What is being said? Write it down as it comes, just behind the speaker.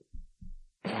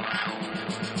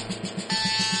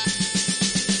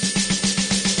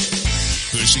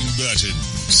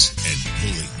buttons and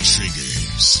pulling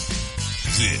triggers.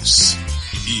 This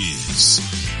is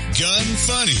Gun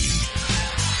Funny.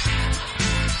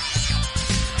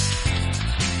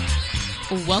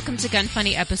 Welcome to Gun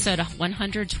Funny episode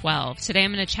 112. Today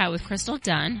I'm going to chat with Crystal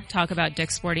Dunn, talk about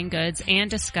Dick's Sporting Goods,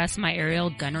 and discuss my aerial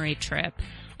gunnery trip.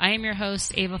 I am your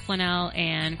host, Ava Flanell,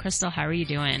 and Crystal, how are you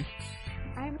doing?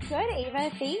 I'm good, Ava.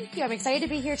 Thank you. I'm excited to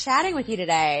be here chatting with you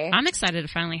today. I'm excited to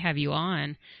finally have you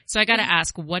on. So I got to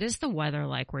ask, what is the weather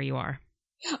like where you are?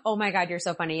 Oh my God, you're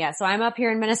so funny. Yeah. So I'm up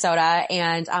here in Minnesota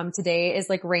and today is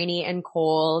like rainy and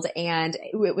cold and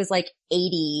it was like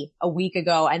 80 a week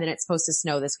ago and then it's supposed to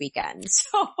snow this weekend.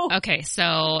 So okay,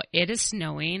 so it is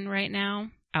snowing right now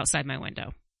outside my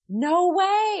window. No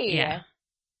way. Yeah.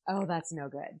 Oh, that's no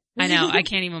good. I know. I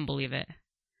can't even believe it.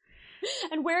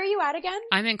 And where are you at again?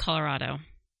 I'm in Colorado.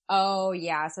 Oh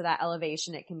yeah, so that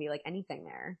elevation, it can be like anything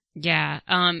there. Yeah,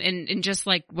 and just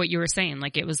like what you were saying,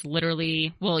 like it was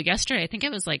literally, well, yesterday I think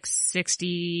it was like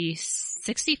 60,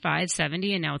 65,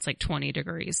 70, and now it's like 20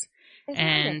 degrees.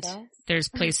 And there's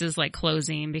places like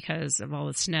closing because of all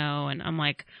the snow, and I'm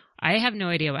like, I have no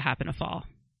idea what happened to fall.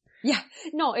 Yeah,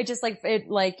 no, it just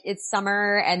it's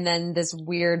summer and then this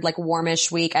weird like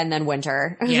warmish week and then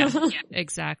winter. Yeah,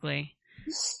 exactly.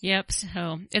 Yep,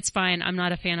 so it's fine. I'm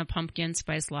not a fan of pumpkin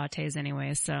spice lattes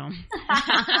anyway, so.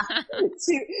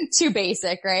 Too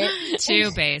basic, right?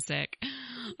 Too basic.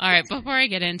 All right, before I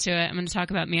get into it, I'm going to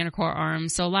talk about Manticore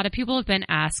Arms. So a lot of people have been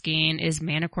asking, is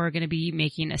Manticore going to be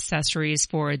making accessories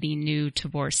for the new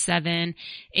Tavor 7?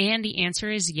 And the answer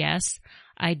is yes.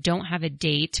 I don't have a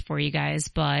date for you guys,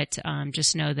 but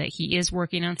just know that he is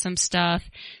working on some stuff.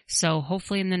 So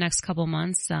hopefully in the next couple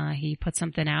months, he puts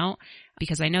something out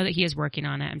because I know that he is working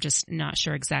on it. I'm just not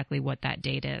sure exactly what that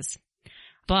date is.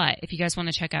 But if you guys want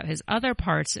to check out his other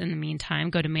parts in the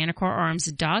meantime, go to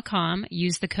ManticoreArms.com,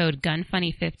 use the code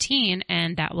GUNFUNNY15,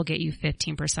 and that will get you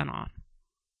 15% off.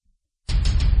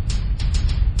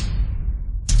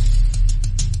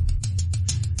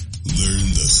 Learn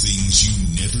the things you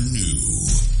never knew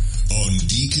on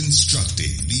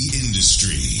Deconstructing the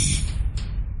Industry.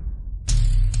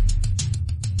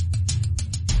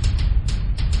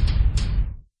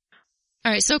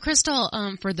 All right, so Crystal,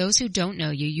 for those who don't know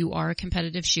you, you are a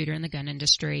competitive shooter in the gun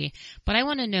industry, but I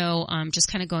want to know,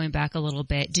 just kind of going back a little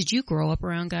bit, did you grow up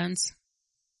around guns?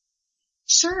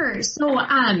 Sure. So,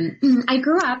 I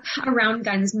grew up around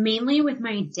guns mainly with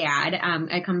my dad.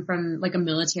 I come from like a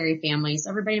military family,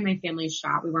 so everybody in my family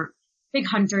shot. We weren't big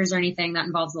hunters or anything. That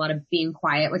involves a lot of being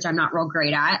quiet, which I'm not real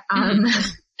great at. But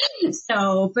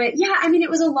yeah, I mean,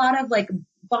 it was a lot of like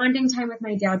bonding time with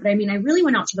my dad, but I mean, I really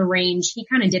went out to the range. He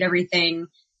kind of did everything,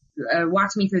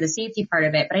 walked me through the safety part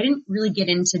of it, but I didn't really get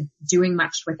into doing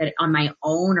much with it on my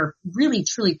own or really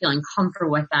truly feeling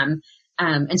comfortable with them.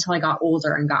 Until I got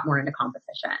older and got more into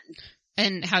competition.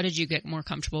 And how did you get more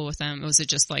comfortable with them? Was it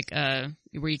just like,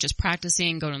 were you just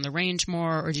practicing, going on the range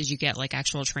more, or did you get like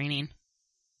actual training?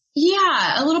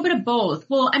 Yeah, a little bit of both.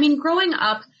 Well, I mean, growing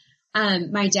up,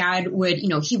 my dad would,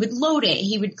 he would load it,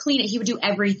 he would clean it, he would do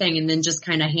everything and then just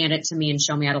kind of hand it to me and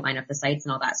show me how to line up the sights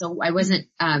and all that. So I wasn't,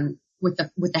 with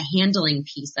the handling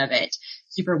piece of it,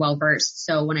 super well versed.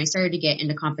 So when I started to get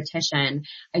into competition,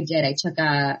 I took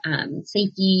a,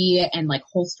 safety and like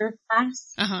holster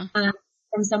class,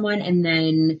 from someone and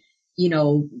then,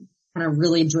 kind of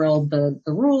really drilled the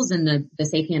rules and the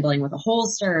safe handling with a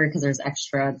holster because there's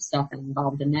extra stuff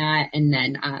involved in that. And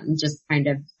then, just kind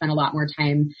of spent a lot more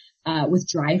time, with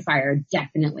dry fire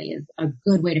definitely is a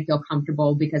good way to feel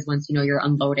comfortable because once you're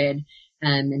unloaded,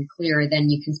 and clear,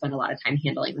 then you can spend a lot of time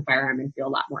handling the firearm and feel a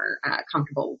lot more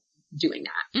comfortable doing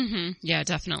that. Mm-hmm. Yeah,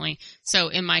 definitely. So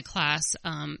in my class,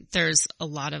 there's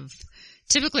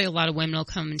typically a lot of women will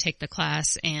come and take the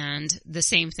class and the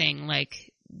same thing,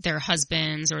 like their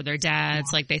husbands or their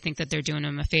dads, like they think that they're doing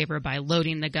them a favor by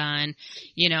loading the gun,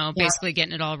 basically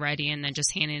getting it all ready and then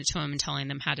just handing it to them and telling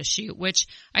them how to shoot, which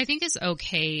I think is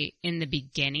okay in the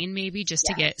beginning, maybe just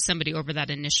to get somebody over that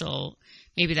initial,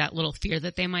 maybe that little fear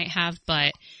that they might have.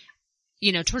 But,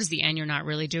 towards the end, you're not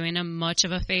really doing them much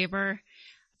of a favor.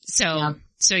 So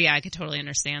yeah, I could totally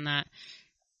understand that.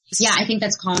 Yeah, I think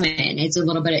that's common. It's a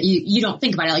little bit, you don't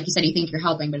think about it. Like you said, you think you're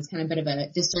helping, but it's kind of a bit of a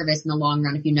disservice in the long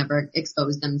run if you never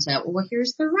expose them to, well,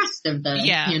 here's the rest of the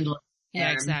handling.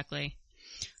 Yeah, exactly.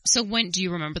 So do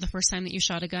you remember the first time that you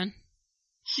shot a gun?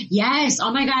 Yes.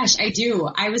 Oh my gosh, I do.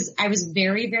 I was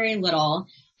very, very little.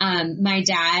 My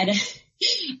dad,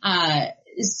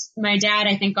 my dad,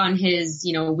 I think on his,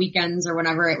 weekends or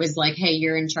whenever it was like, hey,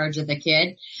 you're in charge of the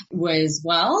kid, was,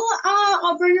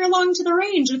 I'll bring her along to the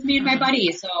range with me and my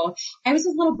buddy. So I was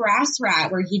his little brass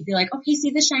rat where he'd be like, okay,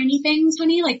 see the shiny things,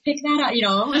 honey? Like pick that up,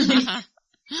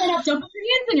 don't put your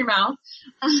hands in your mouth.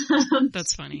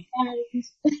 That's funny. And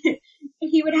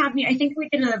he would have me, I think we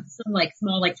did some like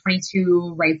small, like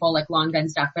 22 rifle, like long gun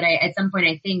stuff. But at some point,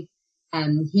 I think,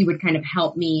 he would kind of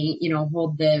help me,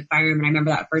 hold the firearm. And I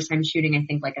remember that first time shooting, I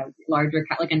think like a larger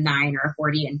cut, like a 9 or a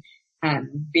 40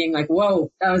 and, being like, whoa,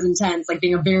 that was intense. Like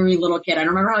being a very little kid. I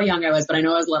don't remember how young I was, but I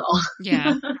know I was little.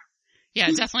 Yeah. Yeah.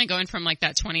 Definitely going from like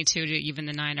that 22 to even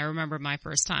the 9. I remember my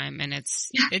first time and it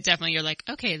definitely, you're like,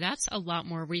 okay, that's a lot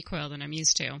more recoil than I'm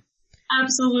used to.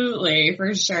 Absolutely.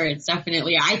 For sure. It's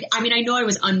definitely, I mean, I know I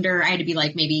was I had to be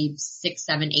like maybe 6,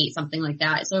 7, 8, something like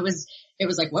that. So it was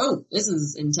like, whoa, this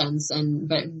is intense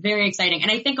but very exciting. And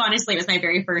I think honestly, it was my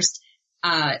very first,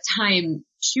 time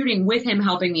shooting with him,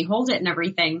 helping me hold it and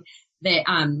everything, that,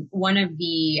 one of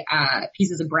the,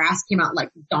 pieces of brass came out and like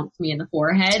dunked me in the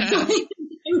forehead. So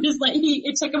it was like,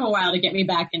 it took him a while to get me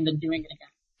back into doing it again.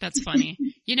 That's funny.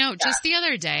 Just the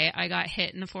other day I got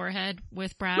hit in the forehead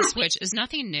with brass, which is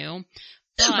nothing new,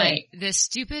 but this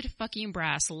stupid fucking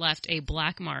brass left a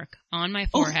black mark on my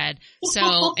forehead.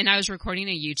 So, and I was recording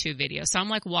a YouTube video. So I'm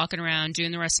like walking around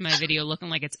doing the rest of my video looking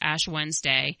like it's Ash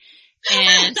Wednesday.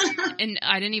 And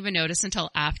I didn't even notice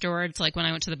until afterwards, like when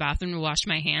I went to the bathroom to wash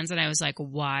my hands and I was like,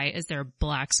 why is there a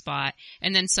black spot?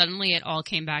 And then suddenly it all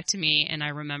came back to me and I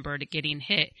remembered getting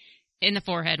hit in the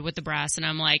forehead with the brass and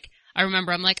I'm like,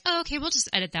 oh, okay, we'll just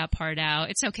edit that part out.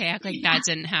 It's okay. Act like that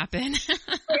didn't happen.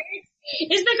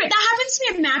 Isn't that great? That happens to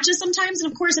me at matches sometimes.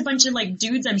 And of course, a bunch of like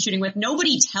dudes I'm shooting with,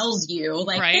 nobody tells you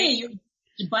like, right? Hey, you have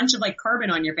a bunch of like carbon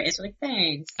on your face. You're like,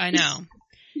 thanks. I know.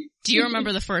 Do you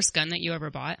remember the first gun that you ever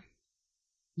bought?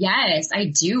 Yes,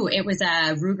 I do. It was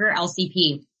a Ruger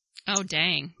LCP. Oh,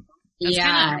 dang.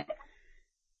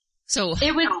 So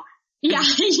it was,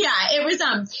 it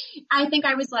was, I think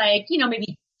I was like,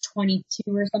 maybe 22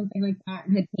 or something like that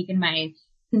and had taken my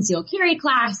concealed carry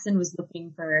class and was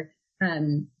looking for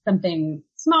something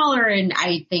smaller. And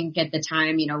I think at the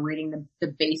time, reading the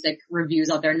basic reviews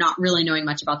out there, not really knowing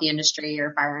much about the industry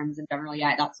or firearms in general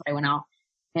yet, that's what I went out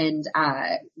and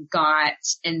got.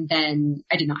 And then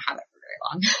I did not have it for very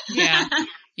long.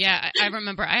 Yeah, I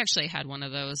remember I actually had one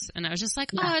of those and I was just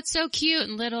like, oh, it's so cute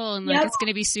and little and like it's going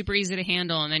to be super easy to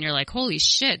handle. And then you're like, holy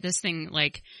shit, this thing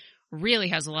like really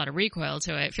has a lot of recoil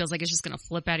to it. It feels like it's just going to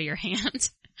flip out of your hand.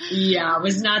 Yeah, it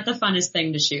was not the funnest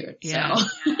thing to shoot. Yeah. So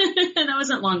that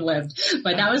wasn't long lived,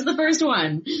 but that was the first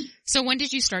one. So when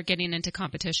did you start getting into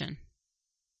competition?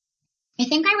 I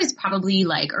think I was probably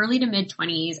like early to mid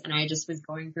 20s and I just was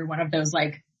going through one of those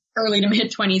like early to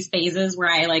mid 20s phases where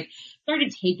I like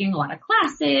started taking a lot of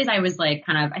classes. I was like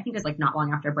I think it was like not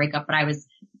long after a breakup, but I was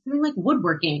doing like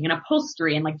woodworking and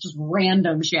upholstery and like just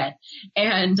random shit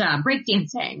and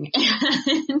breakdancing.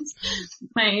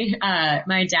 And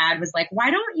my dad was like,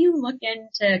 why don't you look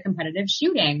into competitive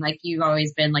shooting? Like you've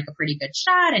always been like a pretty good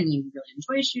shot and you really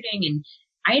enjoy shooting. And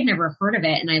I had never heard of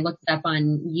it. And I looked it up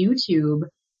on YouTube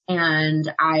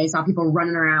and I saw people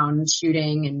running around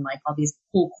shooting and like all these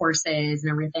cool courses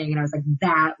and everything. And I was like,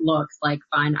 that looks like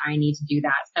fun. I need to do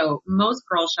that. So most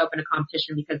girls show up in a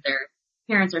competition because they're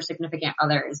parents or significant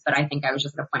others, but I think I was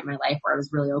just at a point in my life where I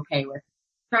was really okay with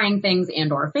trying things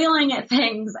and or failing at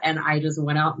things. And I just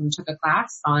went out and took a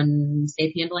class on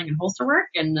safe handling and holster work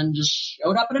and then just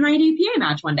showed up at an IDPA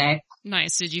match one day.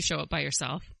 Nice. Did you show up by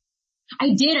yourself?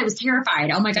 I did. I was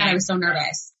terrified. Oh my God. I was so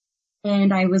nervous.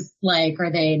 And I was like,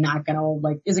 are they not gonna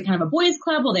like, is it kind of a boys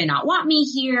club? Will they not want me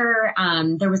here?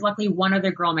 There was luckily one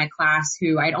other girl in my class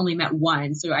who I'd only met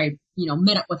once. So I,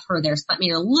 met up with her there. So that made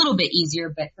it a little bit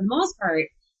easier, but for the most part,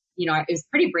 it was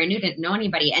pretty brand new, didn't know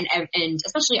anybody. And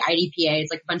especially IDPA,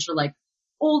 it's like a bunch of like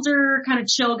older kind of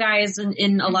chill guys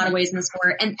in a lot of ways in the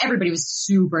sport. And everybody was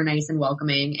super nice and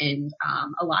welcoming. And,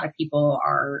 a lot of people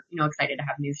are, excited to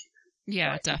have new shooters.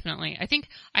 Yeah, definitely. I think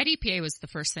IDPA was the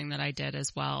first thing that I did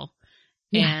as well.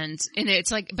 Yeah. And it's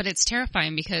like, but it's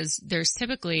terrifying because there's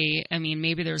typically,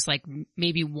 maybe there's like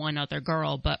maybe one other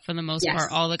girl, but for the most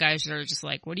part, all the guys are just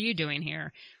like, what are you doing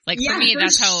here? Like for me,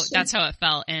 that's how it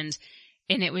felt. And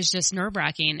it was just nerve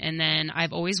wracking. And then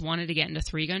I've always wanted to get into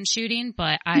 3-gun shooting,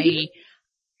 but I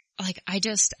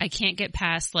can't get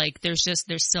past like, there's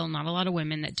still not a lot of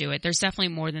women that do it. There's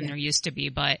definitely more than there used to be,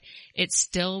 but it's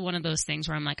still one of those things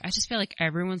where I'm like, I just feel like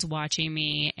everyone's watching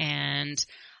me and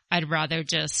I'd rather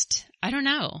just, I don't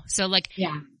know. So like,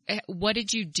 what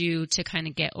did you do to kind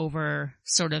of get over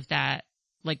sort of that,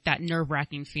 like that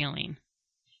nerve-wracking feeling?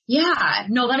 Yeah,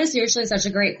 no, that is seriously such a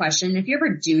great question. If you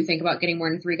ever do think about getting more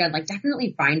than 3-gun, like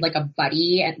definitely find like a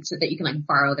buddy and so that you can like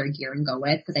borrow their gear and go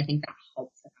with, because I think that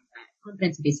helps with that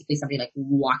confidence. Basically somebody like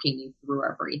walking you through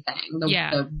everything.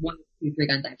 The 1, 2, 3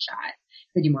 guns I've shot,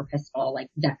 the Do More pistol, like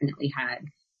definitely had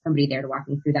somebody there to walk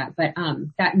me through that. But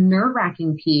that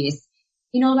nerve-wracking piece,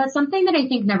 you know, that's something that I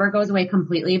think never goes away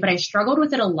completely, but I struggled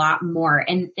with it a lot more.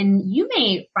 And you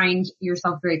may find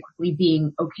yourself very quickly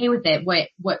being okay with it.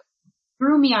 What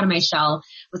threw me out of my shell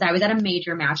was I was at a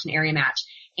major match, an area match,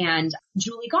 and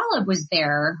Julie Golub was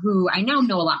there, who I now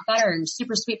know a lot better and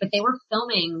super sweet, but they were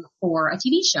filming for a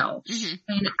TV show. Mm-hmm.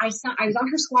 And I was on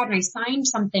her squad and I signed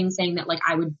something saying that like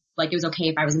I would, like it was okay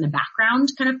if I was in the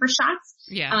background kind of for shots.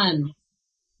 Yeah.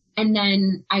 And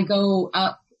then I go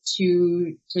up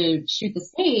to shoot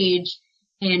the stage,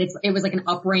 and it was like an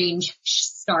uprange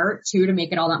start too, to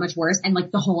make it all that much worse. And like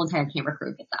the whole entire camera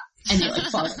crew gets up and they like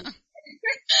fall.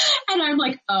 And I'm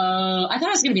like, I thought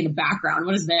I was going to be in the background.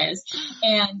 What is this?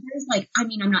 And there's like, I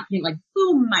mean, I'm not getting like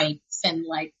boom mics and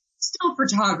like still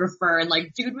photographer and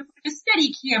like dude with like a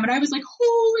steady cam. And I was like,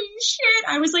 holy shit.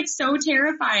 I was like so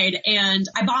terrified, and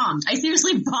I bombed. I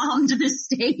seriously bombed this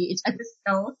stage. I was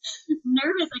so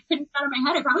nervous. I couldn't get out of my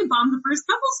head. I probably bombed the first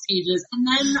couple stages. And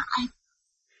then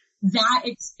that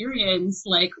experience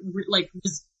like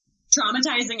was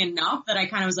traumatizing enough that I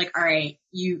kind of was like, all right,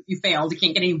 you failed. It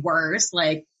can't get any worse.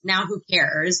 Like now who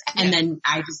cares? And then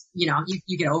I just, you know,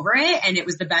 you get over it. And it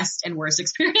was the best and worst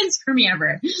experience for me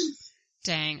ever.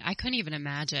 Dang. I couldn't even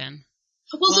imagine.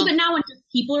 Well, so, but now when just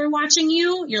people are watching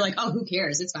you, you're like, oh, who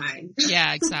cares? It's fine.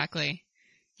 Yeah, exactly.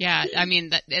 Yeah. I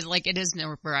mean, it is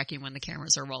nerve-wracking when the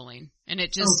cameras are rolling, and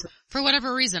it just, for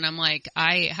whatever reason, I'm like,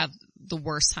 I have the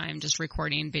worst time just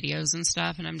recording videos and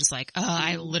stuff. And I'm just like,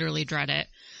 I literally dread it.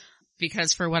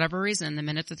 Because for whatever reason, the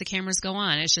minute that the cameras go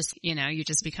on, it's just, you know, you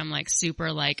just become like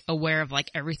super like aware of like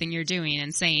everything you're doing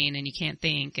and saying, and you can't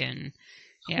think, and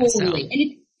yeah. Totally.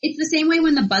 And it's the same way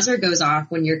when the buzzer goes off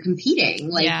when you're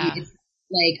competing. Like, it's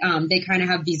like, they kind of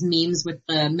have these memes with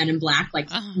the Men in Black, like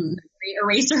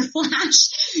eraser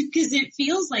flash, because it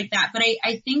feels like that. But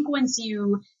I think once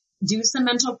you do some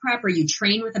mental prep, or you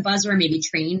train with a buzzer, or maybe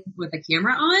train with a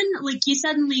camera on, like you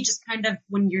suddenly just kind of,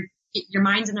 when your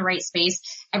mind's in the right space,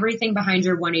 everything behind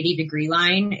your 180-degree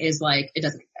line is like, it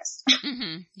doesn't exist.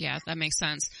 Mm-hmm. Yeah, that makes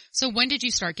sense. So when did you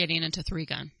start getting into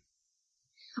 3-gun?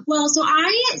 Well, so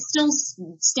I still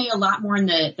stay a lot more in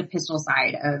the pistol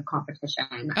side of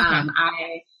competition.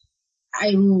 Okay. I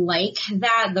like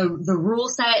that the rule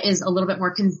set is a little bit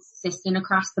more consistent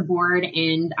across the board,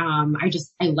 and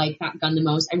I like that gun the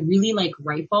most. I really like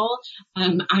rifle.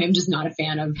 I'm just not a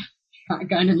fan of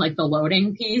shotgun and like the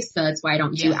loading piece, so that's why I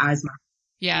don't do as much.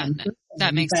 Yeah,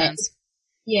 that makes sense.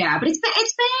 Yeah, but it's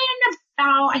been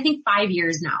about, I think, 5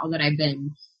 years now that I've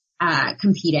been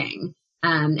competing.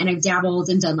 And I've dabbled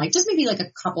and done like just maybe like a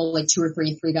couple, like 2 or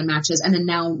 3 3-gun matches, and then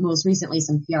now most recently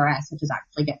some PRS, which is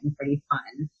actually getting pretty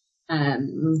fun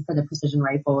for the precision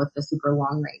rifle with the super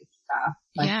long range stuff.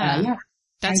 But,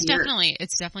 that's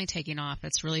it's definitely taking off.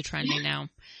 It's really trending now.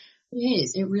 It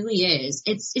is. It really is.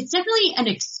 It's definitely an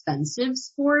expensive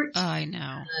sport. Oh, I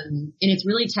know. And it's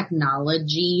really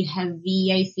technology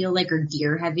heavy, I feel like, or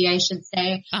gear heavy, I should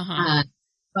say.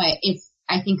 But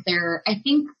I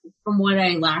think from what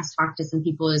I last talked to some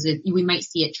people is we might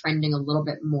see it trending a little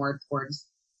bit more towards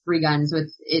 3-gun. So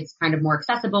it's kind of more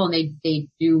accessible, and they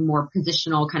do more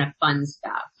positional kind of fun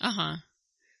stuff.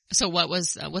 So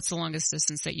what's the longest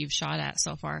distance that you've shot at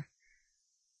so far?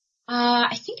 I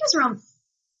think it was around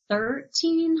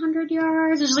 1,300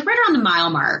 yards. It was like right around the mile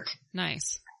mark.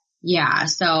 Nice. Yeah.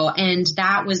 So, and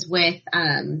that was with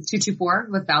 224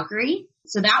 with Valkyrie.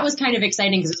 So that was kind of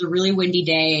exciting because it was a really windy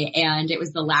day, and it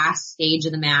was the last stage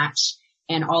of the match,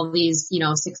 and all these,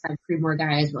 6'5" Creedmoor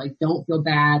guys were like, don't feel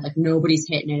bad. Like nobody's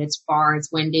hitting it. It's far.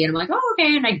 It's windy. And I'm like, oh,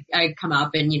 okay. And I come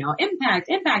up and, impact.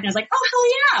 And I was like, oh, hell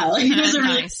yeah. Like it was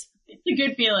nice. It's a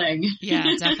good feeling. Yeah,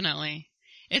 definitely.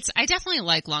 I definitely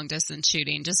like long distance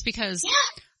shooting just because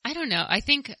I don't know. I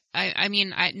think, I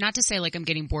mean, not to say like I'm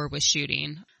getting bored with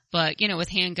shooting, but with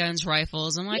handguns,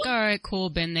 rifles, I'm like, all right, cool,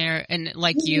 been there. And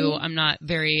like you, I'm not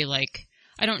very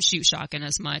I don't shoot shotgun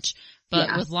as much, but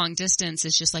with long distance,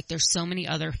 it's just like there's so many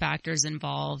other factors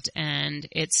involved, and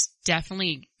it's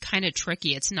definitely kind of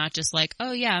tricky. It's not just like,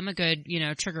 oh yeah, I'm a good,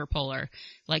 trigger puller.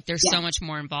 Like there's so much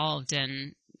more involved,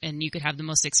 and you could have the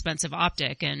most expensive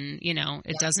optic, and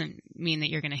it doesn't mean that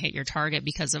you're going to hit your target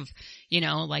because of,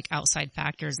 like outside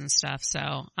factors and stuff.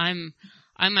 So I'm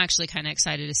actually kind of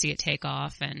excited to see it take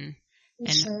off and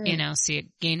see it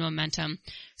gain momentum.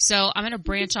 So I'm going to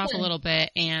branch off a little bit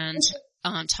and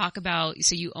talk about,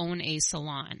 so you own a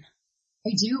salon.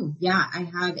 I do. Yeah. I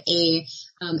have a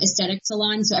aesthetic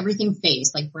salon. So everything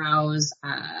face, like brows,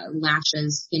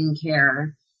 lashes,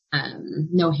 skincare,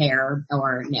 no hair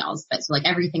or nails, but so like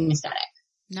everything aesthetic.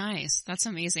 Nice. That's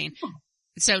amazing.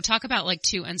 So talk about like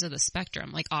two ends of the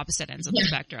spectrum, like opposite ends of the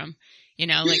spectrum. You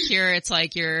know, like here it's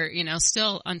like you're, you know,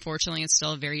 still, unfortunately, it's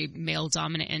still a very male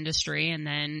dominant industry, and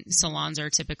then salons are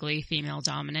typically female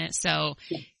dominant. So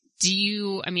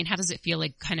how does it feel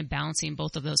like kind of balancing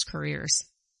both of those careers?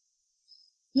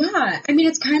 Yeah. I mean,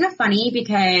 it's kind of funny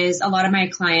because a lot of my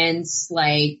clients,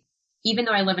 like, even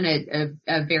though I live in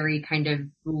a very kind of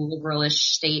liberalish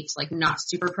state, like not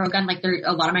super pro-gun, like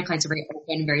a lot of my clients are very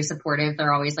open and very supportive.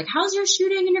 They're always like, how's your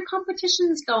shooting and your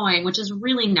competitions going? Which is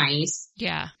really nice.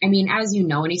 Yeah. I mean, as you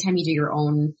know, anytime you do your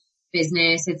own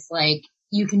business, it's like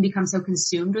you can become so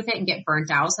consumed with it and get burnt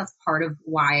out. So that's part of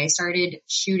why I started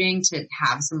shooting, to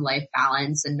have some life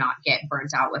balance and not get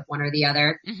burnt out with one or the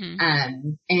other. Mm-hmm.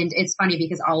 And it's funny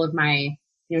because all of my,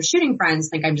 you know, shooting friends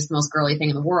think I'm just the most girly thing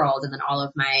in the world. And then all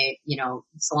of my, you know,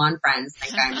 salon friends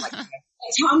think I'm like a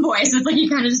tomboy. So it's like you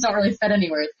kind of just don't really fit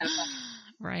anywhere. It's kind of fun.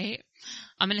 Right.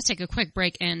 I'm going to take a quick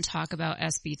break and talk about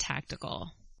SB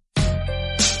Tactical.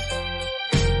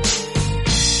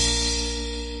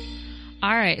 All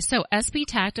right. So SB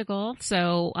Tactical.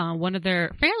 So, one of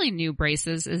their fairly new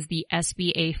braces is the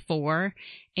SBA4,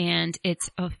 and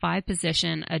it's a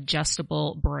 5-position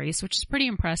adjustable brace, which is pretty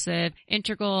impressive,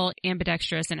 integral,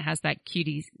 ambidextrous, and it has that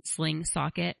cutie sling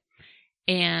socket.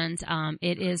 And,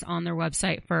 it is on their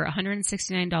website for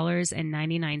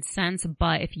 $169.99.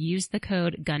 But if you use the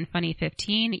code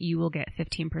GUNFUNNY15, you will get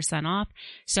 15% off.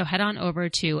 So head on over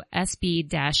to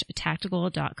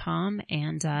sb-tactical.com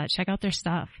and, check out their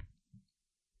stuff.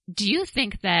 Do you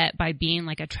think that by being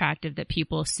like attractive that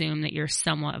people assume that you're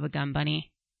somewhat of a gun bunny?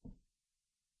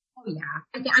 Oh yeah.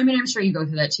 I mean, I'm sure you go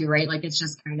through that too, right? Like it's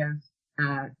just kind of,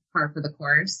 par for the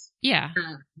course. Yeah.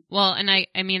 Well, and I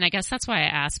mean, I guess that's why I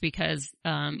asked because,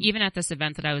 even at this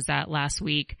event that I was at last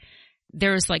week,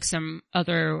 there was like some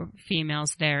other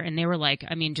females there and they were like,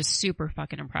 I mean, just super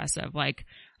fucking impressive. Like,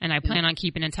 and I plan on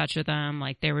keeping in touch with them.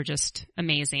 Like they were just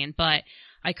amazing, but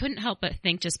I couldn't help but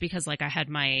think just because like I had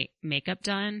my makeup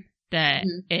done that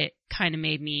it kind of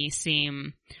made me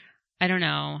seem, I don't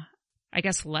know, I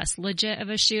guess less legit of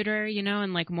a shooter, you know,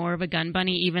 and like more of a gun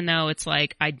bunny, even though it's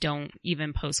like I don't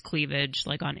even post cleavage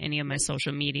like on any of my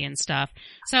social media and stuff.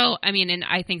 So, I mean, and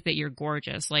I think that you're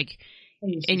gorgeous, like,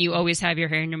 and you always have your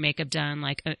hair and your makeup done,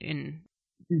 like, and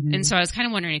so I was kind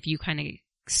of wondering if you kind of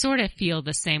sort of feel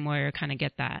the same way or kind of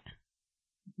get that.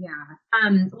 Yeah.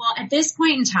 Well, at this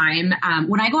point in time,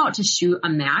 when I go out to shoot a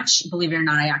match, believe it or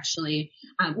not, I actually,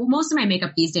 most of my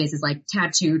makeup these days is like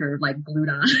tattooed or like glued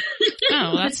on.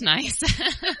 Oh, that's nice.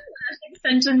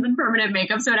 Extensions and permanent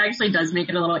makeup. So it actually does make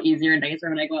it a little easier and nicer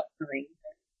when I go out to the ring.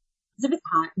 Because if it's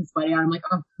hot and sweaty, I'm like,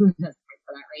 oh, who has time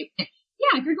for that, right? But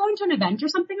yeah, if you're going to an event or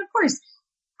something, of course.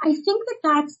 I think that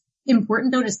that's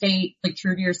important though to stay like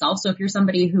true to yourself. So if you're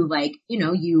somebody who like, you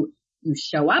know, you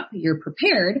show up, you're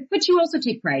prepared, but you also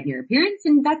take pride in your appearance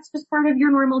and that's just part of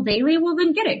your normal daily. Well,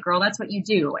 then get it, girl. That's what you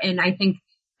do. And I think,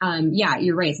 yeah,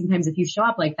 you're right. Sometimes if you show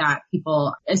up like that,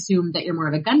 people assume that you're more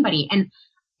of a gun buddy. And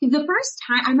the first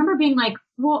time I remember being like,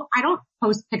 well, I don't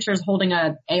post pictures holding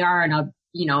a AR and a,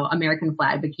 you know, American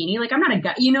flag bikini. Like I'm not a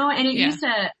gun, you know, and it used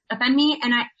to offend me.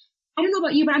 And I don't know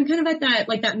about you, but I'm kind of at that,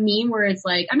 like that meme where it's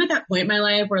like, I'm at that point in my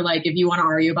life where like, if you want to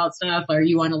argue about stuff or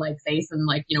you want to like say some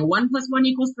like, you know, 1 + 1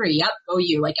 = 3. Yep. Go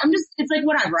you. Like, it's like,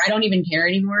 whatever. I don't even care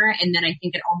anymore. And then I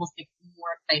think it almost makes it more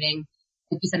exciting.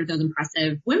 Like you said, with those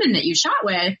impressive women that you shot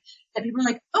with, that people are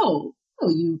like, oh,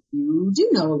 you do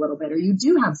know a little bit or you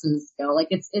do have some skill. Like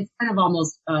it's kind of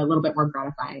almost a little bit more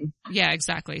gratifying. Yeah,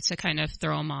 exactly. To kind of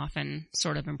throw them off and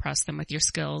sort of impress them with your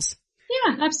skills.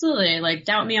 Yeah, absolutely. Like,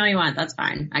 doubt me all you want. That's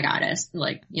fine. I got it.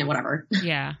 Like, you know, whatever.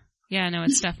 Yeah. Yeah, no,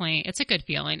 it's definitely, it's a good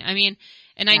feeling. I mean,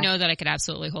 and I know that I could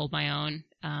absolutely hold my own.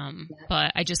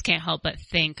 But I just can't help but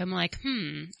think, I'm like,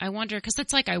 I wonder, cause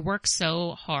it's like I work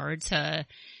so hard to,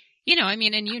 you know, I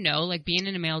mean, and you know, like being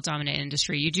in a male dominant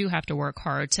industry, you do have to work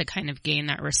hard to kind of gain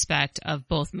that respect of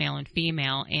both male and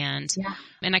female. And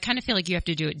I kind of feel like you have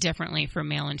to do it differently for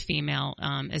male and female,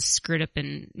 as screwed up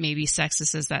and maybe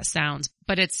sexist as that sounds.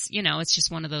 But it's, you know, it's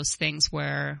just one of those things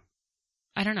where,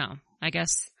 I don't know, I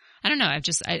guess, I don't know.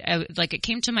 I like it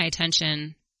came to my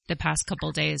attention the past couple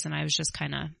of days and I was just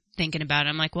kind of thinking about it.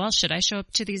 I'm like, well, should I show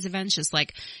up to these events just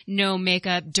like no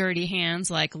makeup, dirty hands,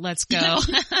 like let's go.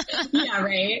 Yeah,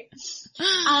 right.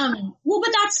 Well,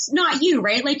 but that's not you,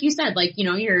 right? Like you said, like, you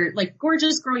know, you're like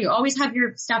gorgeous girl. You always have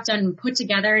your stuff done and put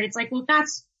together. And it's like, well,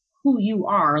 that's who you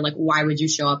are, like, why would you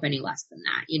show up any less than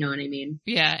that? You know what I mean?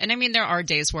 Yeah. And I mean, there are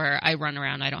days where I run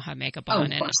around, I don't have makeup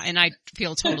on and I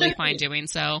feel totally fine doing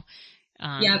so.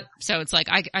 Yep. So it's like,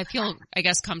 I feel, I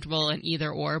guess, comfortable in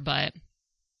either or, but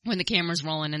when the camera's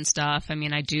rolling and stuff, I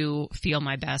mean, I do feel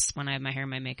my best when I have my hair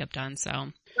and my makeup done. So.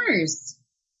 Of course.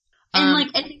 And like,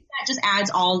 I think that just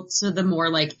adds all to the more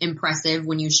like impressive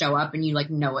when you show up and you like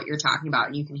know what you're talking about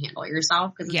and you can handle it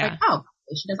yourself. Cause it's like, oh,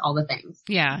 she does all the things.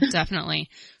 Yeah, definitely.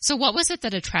 So what was it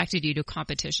that attracted you to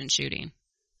competition shooting?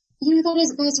 You know, that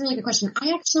is a really good question.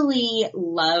 I actually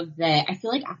love that. I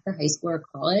feel like after high school or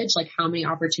college, like how many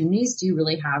opportunities do you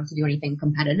really have to do anything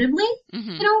competitively, you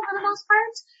know, for the most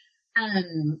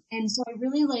part? And so I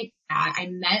really like that. I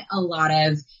met a lot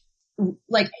of,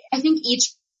 like, I think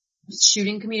each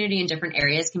shooting community in different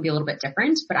areas can be a little bit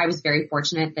different, but I was very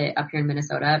fortunate that up here in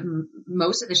Minnesota,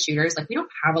 most of the shooters, like we don't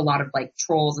have a lot of like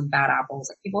trolls and bad apples.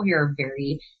 Like people here are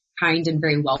very kind and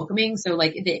very welcoming. So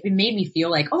like it made me feel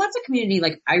like, oh, that's a community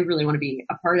like I really want to be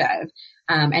a part of.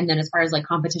 And then as far as like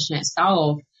competition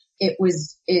itself,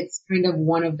 it's kind of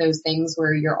one of those things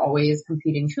where you're always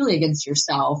competing truly against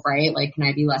yourself, right? Like, can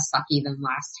I be less sucky than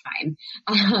last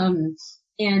time?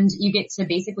 And you get to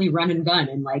basically run and gun.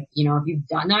 And like, you know, if you've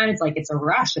done that, it's like, it's a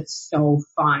rush. It's so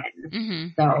fun.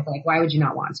 So it's like, why would you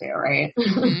not want to, right?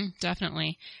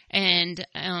 Definitely. And,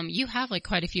 you have like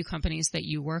quite a few companies that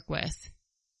you work with.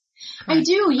 Correct? I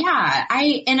do. Yeah.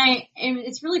 And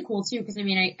it's really cool too. Cause I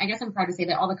mean, I guess I'm proud to say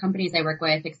that all the companies I work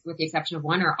with the exception of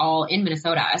one, are all in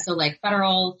Minnesota. So like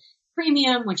Federal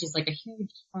Premium, which is like a huge,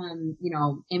 you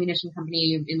know, ammunition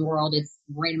company in the world. It's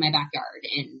right in my backyard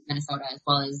in Minnesota, as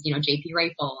well as, you know, JP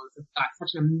Rifles. It's got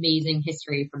such an amazing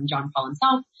history from John Paul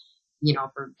himself, you know,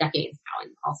 for decades now,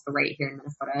 and also right here in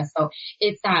Minnesota. So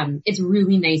it's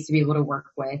really nice to be able to work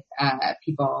with,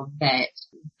 people that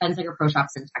Benziger Pro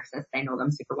Shops in Texas. I know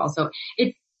them super well. So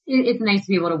it's nice to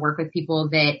be able to work with people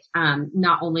that,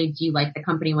 not only do you like the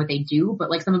company and what they do, but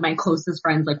like some of my closest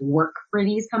friends like work for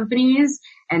these companies.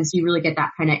 And so you really get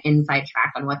that kind of inside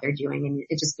track on what they're doing, and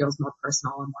it just feels more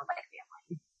personal and more like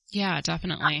family. Yeah,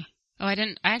 definitely. Oh,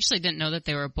 I actually didn't know that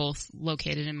they were both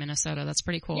located in Minnesota. That's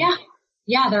pretty cool. Yeah.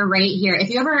 Yeah, they're right here. If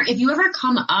you ever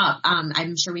come up,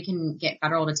 I'm sure we can get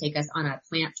Federal to take us on a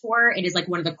plant tour. It is like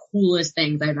one of the coolest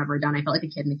things I've ever done. I felt like a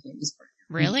kid in a candy store.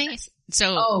 Really?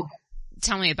 So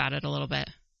tell me about it a little bit.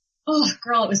 Oh,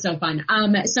 girl, it was so fun.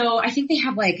 So I think they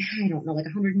have like, I don't know, like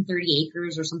 130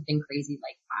 acres or something crazy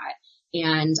like that.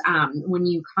 And, when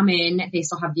you come in, they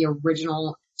still have the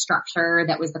original structure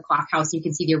that was the clock house. You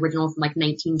can see the original from like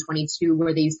 1922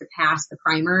 where they used to pass the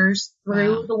primers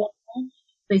through the wall.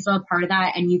 They still have part of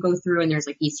that, and you go through and there's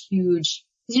like these huge,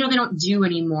 cause you know, they don't do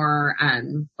any more,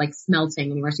 like smelting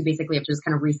anymore. So you basically have to just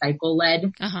kind of recycle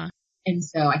lead. And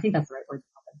so I think that's the right word.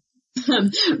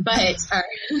 But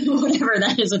whatever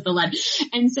that is with the lead.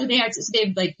 And so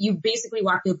they've like, you basically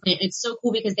walk through the plant. It's so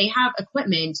cool because they have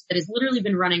equipment that has literally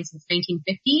been running since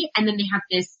 1950. And then they have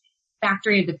this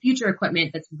factory of the future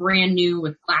equipment that's brand new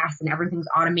with glass and everything's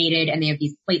automated. And they have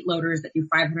these plate loaders that do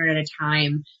 500 at a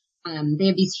time. They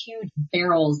have these huge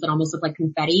barrels that almost look like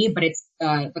confetti, but it's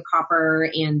the copper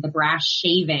and the brass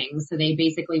shavings. So they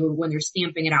basically, when they're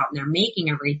stamping it out and they're making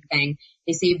everything,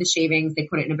 they save the shavings, they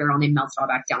put it in a barrel, and they melt it all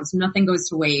back down. So nothing goes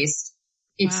to waste.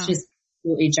 It's just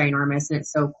absolutely ginormous, and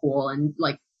it's so cool. And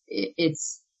like,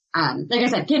 it's like I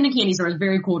said, kid in a candy store is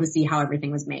very cool to see how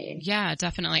everything was made. Yeah,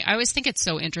 definitely. I always think it's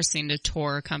so interesting to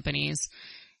tour companies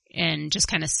and just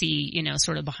kind of see, you know,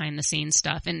 sort of behind the scenes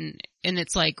stuff. And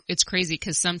it's like, it's crazy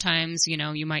because sometimes, you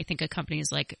know, you might think a company is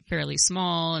like fairly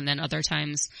small, and then other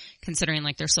times, considering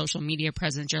like their social media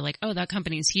presence, you're like, oh, that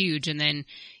company's huge. And then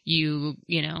you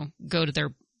know, go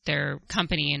to their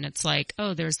company and it's like,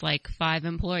 oh, there's like 5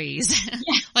 employees,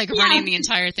 like running the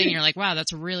entire thing. You're like, wow,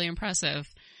 that's really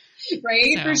impressive.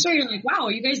 Right? So, for sure. You're like, wow,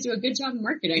 you guys do a good job in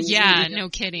marketing. Yeah, no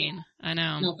kidding. I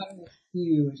know. No, it's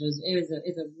huge.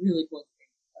 It's a really cool thing.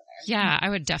 Yeah, I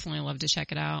would definitely love to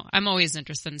check it out. I'm always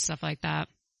interested in stuff like that.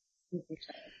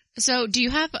 So do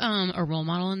you have a role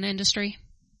model in the industry?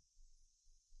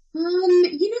 You know,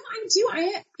 I do. I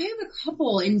have a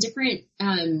couple in different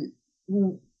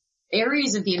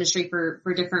areas of the industry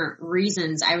for different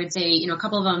reasons. I would say, you know, a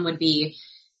couple of them would be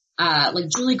like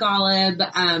Julie Golub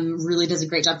really does a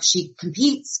great job. She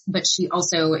competes, but she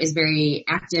also is very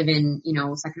active in, you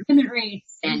know, Second Amendment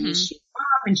rights, and she's mom,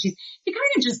 and she kind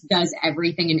of just does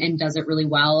everything and does it really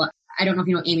well. I don't know if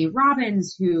you know Amy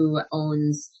Robbins, who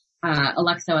owns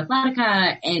Alexo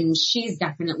Athletica, and she's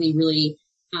definitely really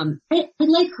I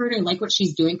like her, and I like what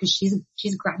she's doing because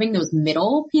she's grabbing those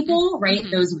middle people, right?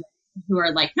 Those who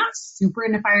are like not super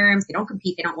into firearms, they don't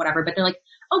compete, they don't whatever, but they're like,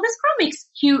 oh, this girl makes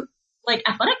cute like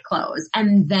athletic clothes.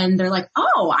 And then they're like,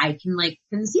 oh, I can like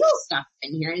conceal stuff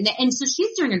in here. And so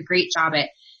she's doing a great job at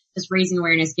just raising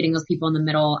awareness, getting those people in the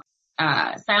middle.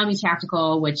 Style Me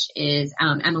Tactical, which is,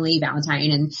 Emily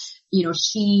Valentine. And, you know,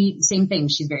 same thing.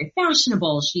 She's very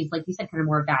fashionable. She's, like you said, kind of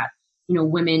more of that, you know,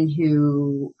 women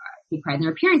who take pride in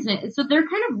their appearance. And so they're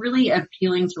kind of really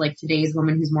appealing to like today's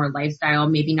woman who's more lifestyle,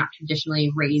 maybe not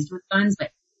traditionally raised with guns,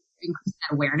 but increasing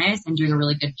that awareness and doing a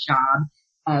really good job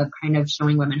of kind of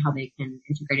showing women how they can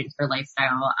integrate it into their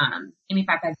lifestyle. Amy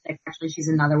 556, actually, she's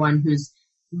another one who's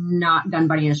not gun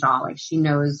budding-ish at all. Like she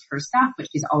knows her stuff, but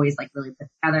she's always like really put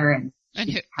together. And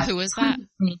who is that?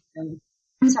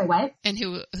 I'm sorry, what? And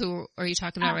who are you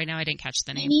talking about right now? I didn't catch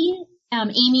the name.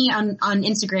 Amy on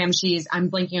Instagram, I'm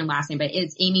blanking on last name, but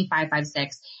it's Amy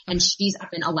 556 and she's up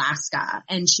in Alaska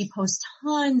and she posts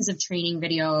tons of training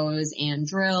videos and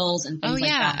drills and things like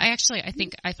that. I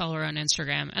think I follow her on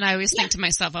Instagram and I always think to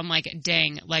myself, I'm like,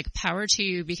 dang, like power to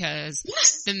you because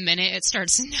the minute it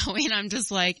starts snowing, I'm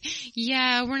just like,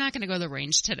 yeah, we're not going to go to the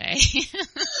range today.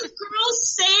 Girl,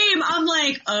 same. I'm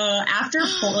like, after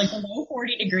below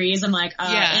 40 degrees, I'm like,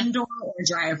 indoor or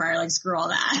dry fire, like screw all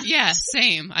that. Yeah,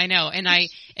 same. I know. And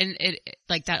it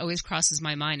like that always crosses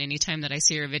my mind anytime that I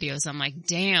see her videos. I'm like,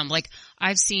 damn, like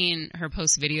I've seen her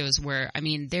post videos where, I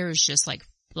mean, there's just like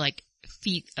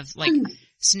feet of like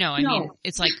snow. I mean,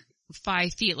 it's like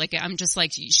 5 feet. Like I'm just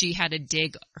like, she had to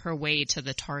dig her way to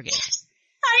the target.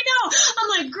 I know. I'm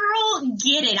like, girl,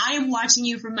 get it. I am watching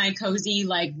you from my cozy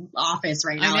like office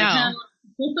right now. I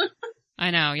know. I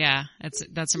know. Yeah.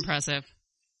 That's impressive.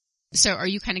 So are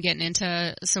you kind of getting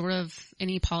into sort of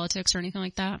any politics or anything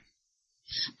like that?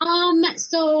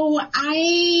 So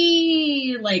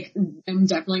I I'm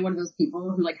definitely one of those people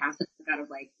who like has to stick out of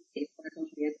like Facebook or social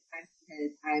media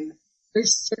because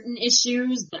there's certain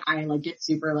issues that I like get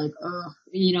super like,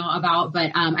 about,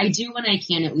 but, I do when I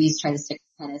can at least try to stick to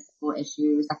kind of simple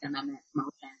issues, Second Amendment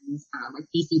promotions, like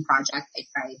DC Project, I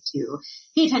try to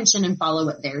pay attention and follow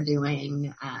what they're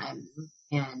doing,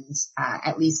 and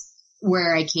at least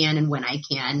where I can and when I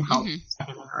can help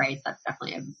Second Amendment rights. That's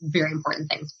definitely a very important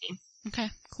thing to me.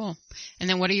 Okay, cool. And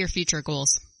then what are your future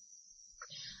goals?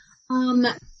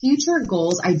 Future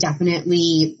goals, I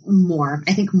definitely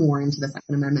I think more into the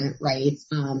Second Amendment rights.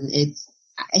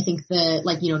 I think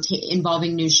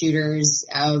involving new shooters,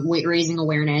 raising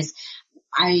awareness.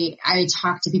 I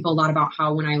talk to people a lot about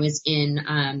how when I was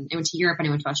I went to Europe and I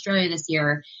went to Australia this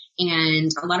year,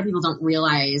 and a lot of people don't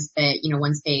realize that,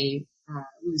 once they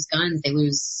lose guns, they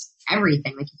lose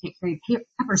everything. Like you can't carry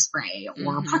pepper spray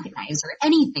or pocket knives or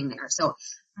anything there. So,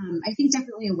 I think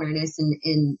definitely awareness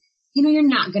and you're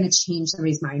not going to change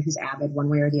somebody's mind who's avid one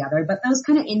way or the other, but those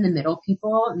kind of in the middle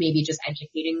people, maybe just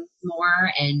educating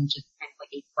more and just kind of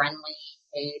like a friendly,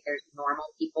 hey, there's normal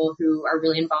people who are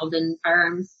really involved in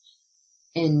firearms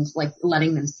and like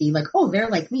letting them see like, oh, they're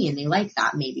like me and they like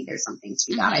that. Maybe there's something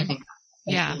to that. I think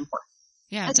that's really important.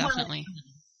 Yeah, definitely.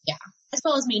 As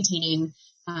well as maintaining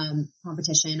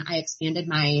competition. I expanded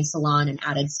my salon and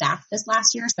added staff this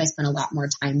last year, so I spent a lot more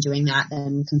time doing that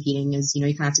than competing, as you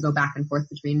kind of have to go back and forth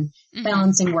between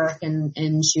balancing work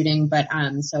and shooting. But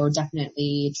so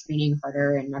definitely training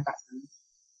harder, and I've got some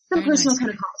personal kind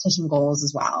of competition goals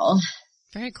as well.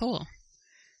 Very cool.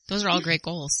 Those are all great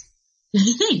goals.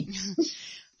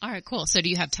 All right, cool. So do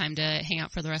you have time to hang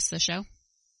out for the rest of the show?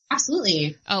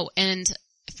 Absolutely. Oh, and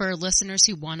for listeners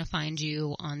who want to find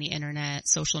you on the internet,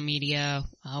 social media,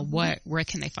 where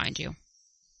can they find you?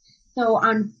 So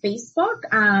on Facebook,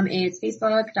 it's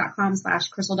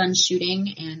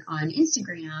facebook.com/CrystalDunnShooting, and on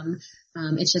Instagram,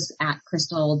 it's just at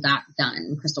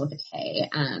crystal.dunn, Crystal with a K.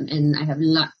 And I have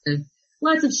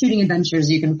lots of shooting adventures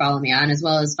you can follow me on, as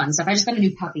well as fun stuff. I just got a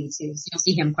new puppy too, so you'll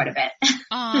see him quite a bit.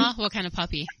 Aw, what kind of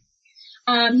puppy?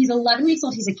 He's 11 weeks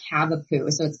old. He's a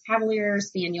Cavapoo, so it's Cavalier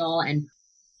Spaniel, and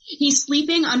he's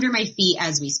sleeping under my feet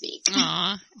as we speak.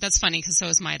 Aw, that's funny because so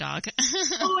is my dog.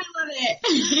 Oh, I love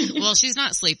it. Well, she's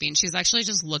not sleeping. She's actually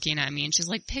just looking at me and she's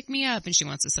like, pick me up, and she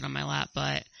wants to sit on my lap,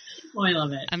 but I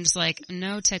love it. I'm just like,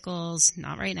 no tickles,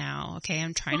 not right now. Okay,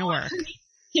 I'm trying to work.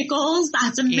 Tickles?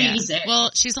 That's amazing. Yeah.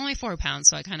 Well, she's only 4 pounds,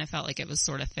 so I kind of felt like it was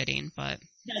sort of fitting, but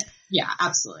yeah,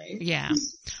 absolutely. Yeah.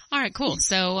 All right, cool.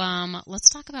 So, let's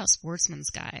talk about Sportsman's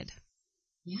Guide.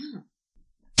 Yeah.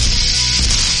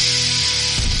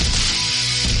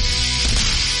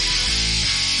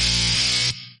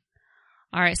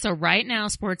 All right, so right now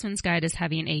Sportsman's Guide is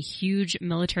having a huge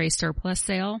military surplus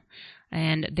sale,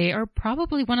 and they are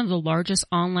probably one of the largest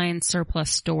online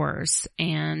surplus stores.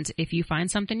 And if you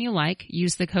find something you like,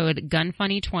 use the code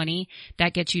GUNFUNNY20.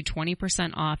 That gets you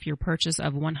 20% off your purchase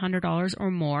of $100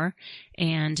 or more.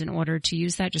 And in order to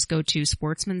use that, just go to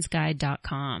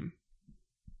sportsmansguide.com.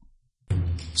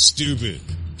 Stupid,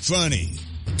 funny,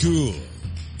 cool,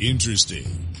 interesting,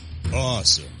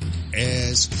 awesome,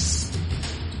 as...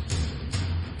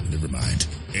 Never mind.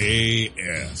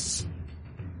 AF.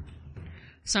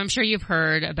 So I'm sure you've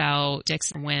heard about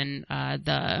Dixon when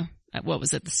the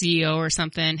CEO or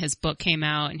something, his book came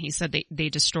out and he said they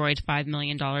destroyed $5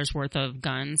 million worth of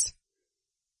guns.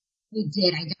 We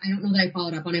did. I don't know that I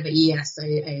followed up on it, but yes, I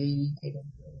did.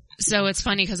 So it's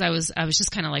funny because I was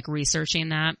just kind of like researching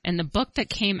that, and the book that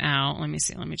came out, let me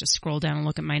just scroll down and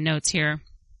look at my notes here.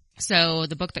 So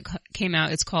the book that came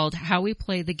out, it's called How We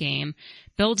Play the Game,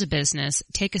 Build a Business,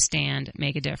 Take a Stand,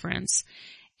 Make a Difference.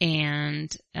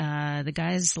 And the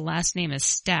guy's last name is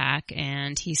Stack,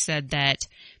 and he said that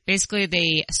basically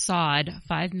they sawed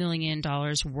 $5 million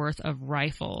worth of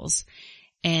rifles.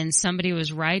 And somebody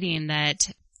was writing that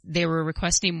they were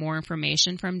requesting more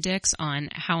information from Dix on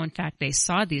how, in fact, they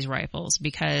sawed these rifles.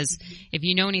 Because if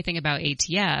you know anything about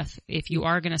ATF, if you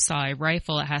are going to saw a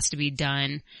rifle, it has to be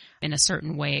done in a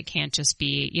certain way. It can't just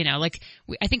be, like,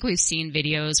 I think we've seen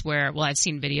videos where, I've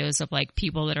seen videos of like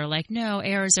people that are like, no,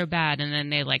 ARs are bad. And then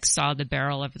they like saw the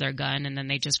barrel of their gun and then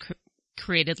they just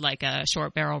created like a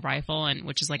short barrel rifle, and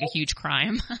which is like a huge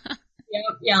crime.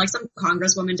 Yeah, like some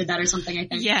congresswoman did that or something, I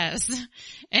think. Yes.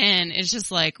 And it's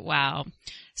just like, wow.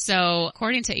 So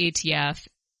according to ATF,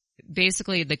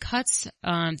 basically the cuts,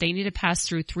 they need to pass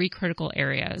through 3 critical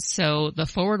areas. So the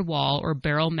forward wall or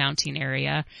barrel mounting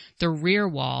area, the rear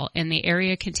wall, and the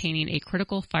area containing a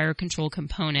critical fire control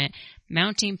component,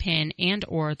 mounting pin, and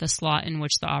or the slot in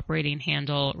which the operating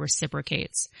handle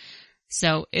reciprocates.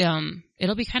 So,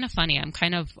 it'll be kind of funny.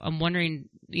 I'm wondering,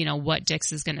 what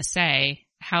Dix is going to say,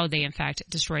 how they in fact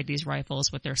destroyed these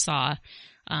rifles with their saw.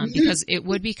 Because it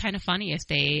would be kind of funny if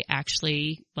they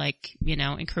actually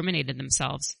incriminated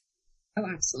themselves. Oh,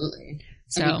 absolutely.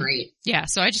 That'd be great. Yeah.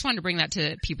 So I just wanted to bring that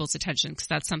to people's attention because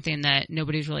that's something that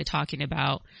nobody's really talking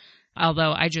about.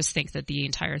 Although I just think that the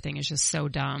entire thing is just so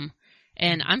dumb.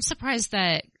 And I'm surprised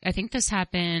that I think this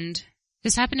happened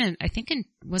was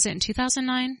it in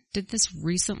 2009? Did this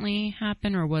recently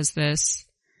happen or was this?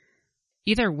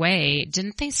 Either way,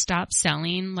 didn't they stop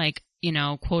selling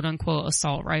quote unquote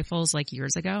assault rifles like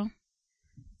years ago?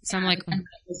 So I'm like, it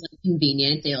was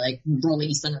convenient. They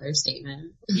released another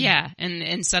statement. Yeah.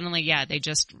 And suddenly, they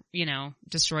just,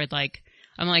 destroyed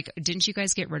I'm like, didn't you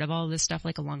guys get rid of all of this stuff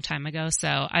a long time ago?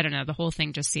 So I don't know. The whole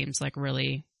thing just seems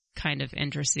really kind of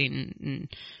interesting and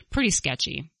pretty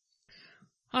sketchy.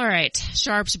 All right.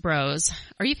 Sharps Bros.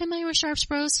 Are you familiar with Sharps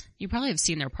Bros? You probably have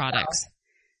seen their products.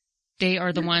 They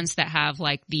are the ones that have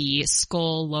the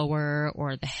skull lower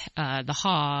or the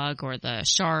hog or the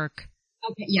shark.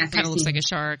 Okay, yes. Kind of looks like a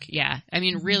shark. Yeah. I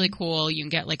mean, really cool. You can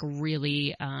get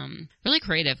really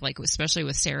creative, especially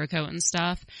with Cerakote and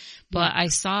stuff. But I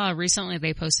saw recently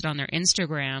they posted on their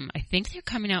Instagram, I think they're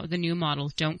coming out with a new model.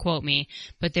 Don't quote me,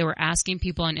 but they were asking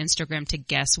people on Instagram to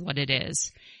guess what it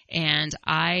is. And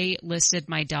I listed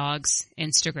my dog's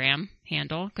Instagram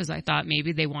handle because I thought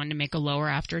maybe they wanted to make a lower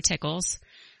after it tickles.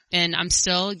 And I'm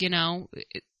still,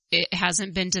 it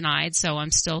hasn't been denied, so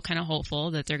I'm still kind of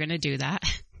hopeful that they're going to do that.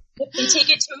 If they take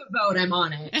it to a vote, I'm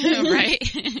on it. Right?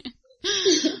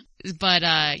 But,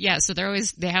 so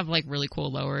they have really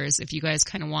cool lowers. If you guys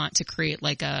kind of want to create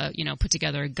put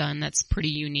together a gun that's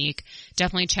pretty unique,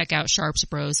 definitely check out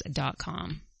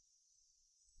sharpsbros.com.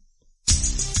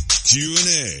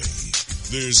 Q&A.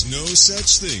 There's no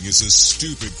such thing as a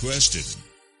stupid question.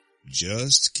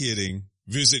 Just kidding.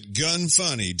 Visit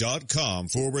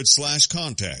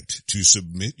gunfunny.com/contact to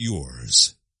submit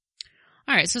yours.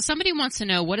 All right. So somebody wants to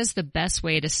know, what is the best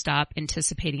way to stop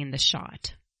anticipating the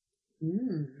shot?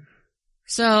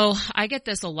 So I get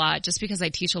this a lot just because I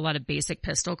teach a lot of basic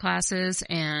pistol classes,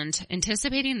 and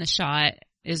anticipating the shot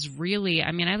is really,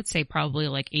 I would say probably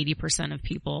 80% of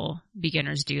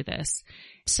beginners do this.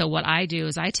 So what I do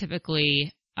is I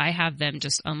have them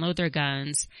just unload their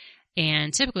guns,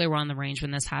 and typically we're on the range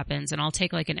when this happens, and I'll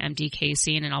take an empty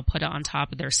casing and I'll put it on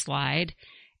top of their slide,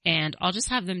 and I'll just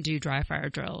have them do dry fire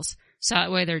drills. So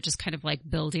that way they're just kind of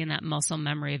building that muscle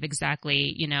memory of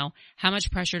exactly, how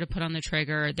much pressure to put on the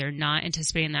trigger. They're not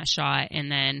anticipating that shot.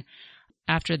 And then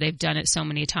after they've done it so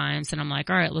many times, then I'm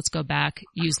like, all right, let's go back,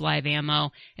 use live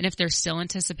ammo. And if they're still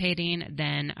anticipating,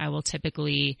 then I will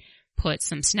typically put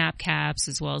some snap caps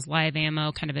as well as live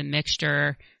ammo, kind of a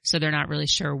mixture, so they're not really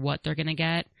sure what they're going to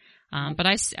get. But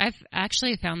I've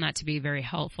actually found that to be very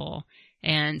helpful.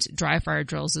 And dry fire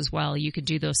drills as well. You could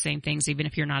do those same things even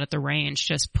if you're not at the range.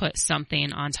 Just put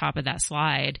something on top of that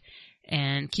slide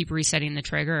and keep resetting the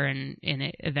trigger, and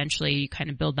eventually you kind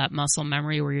of build that muscle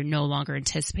memory where you're no longer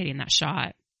anticipating that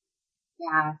shot.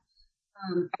 Yeah.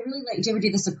 I really do you ever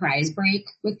do the surprise break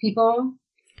with people?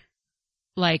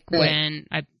 Like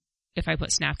if I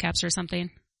put snap caps or something?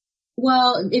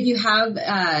 Well, if you have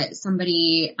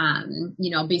somebody,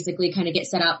 basically kind of get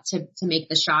set up to make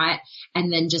the shot,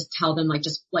 and then just tell them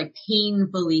just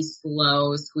painfully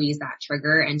slow squeeze that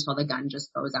trigger until the gun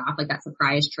just goes off, like that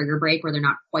surprise trigger break where they're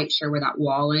not quite sure where that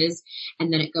wall is,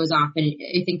 and then it goes off, and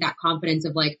I think that confidence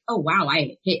of oh wow,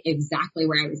 I hit exactly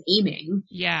where I was aiming.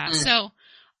 Yeah. So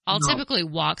I'll typically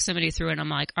walk somebody through it. I'm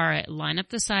like, all right, line up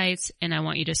the sights, and I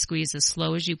want you to squeeze as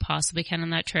slow as you possibly can on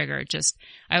that trigger.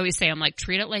 I always say, I'm like,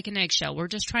 treat it like an eggshell. We're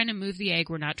just trying to move the egg.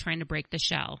 We're not trying to break the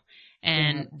shell.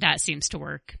 And that seems to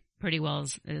work pretty well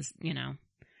as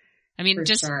I mean,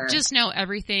 just know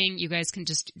everything you guys can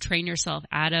just train yourself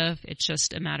out of. It's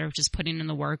just a matter of just putting in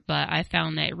the work. But I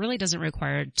found that it really doesn't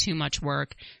require too much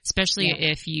work, especially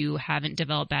if you haven't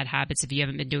developed bad habits, if you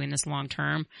haven't been doing this long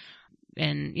term.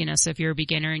 And, so if you're a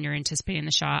beginner and you're anticipating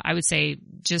the shot, I would say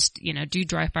just, do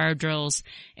dry fire drills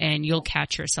and you'll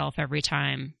catch yourself every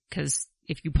time. Cause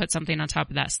if you put something on top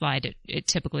of that slide, it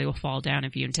typically will fall down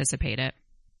if you anticipate it.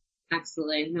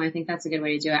 Absolutely. No, I think that's a good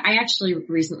way to do it. I actually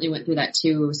recently went through that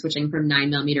too, switching from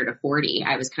 9mm to 40.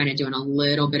 I was kind of doing a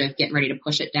little bit of getting ready to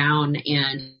push it down,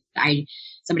 and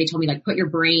somebody told me put your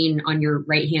brain on your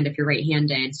right hand if you're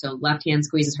right-handed. So left hand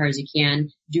squeeze as hard as you can.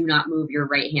 Do not move your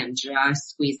right hand. Just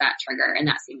squeeze that trigger. And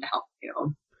that seemed to help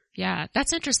too. Yeah.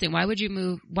 That's interesting. Why'd you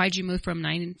move from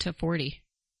 9 to 40?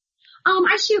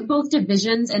 I shoot both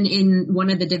divisions, and in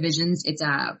one of the divisions, it's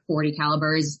 40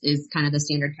 caliber is kind of the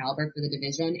standard caliber for the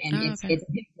division. And it's a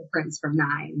big difference from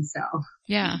 9. So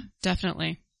yeah,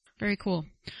 definitely. Very cool.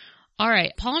 All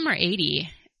right. Polymer 80.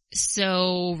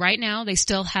 So right now they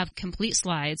still have complete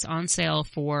slides on sale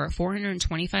for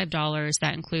 $425.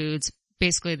 That includes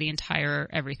basically the entire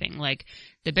everything, like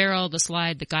the barrel, the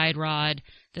slide, the guide rod,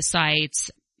 the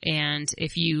sights. And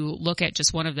if you look at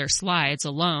just one of their slides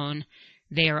alone,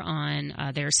 they're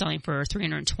selling for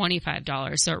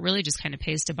 $325. So it really just kind of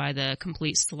pays to buy the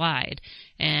complete slide.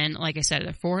 And like I said,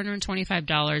 they're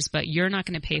 $425, but you're not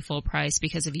going to pay full price,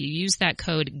 because if you use that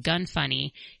code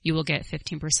GUNFUNNY, you will get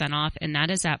 15% off. And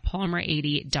that is at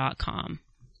polymer80.com.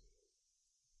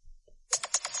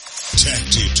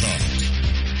 Tacti Talk.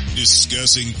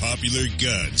 Discussing popular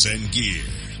guns and gear.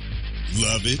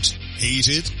 Love it? Hate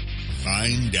it?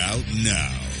 Find out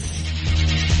now.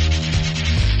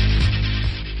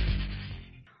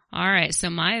 All right. So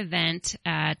my event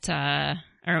my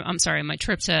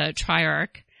trip to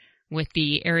Triarch with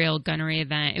the aerial gunnery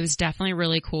event, it was definitely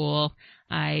really cool.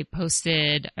 I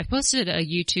posted a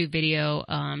YouTube video,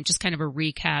 just kind of a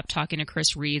recap talking to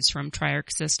Chris Reeves from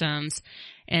Triarch Systems.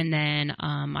 And then,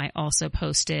 I also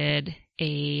posted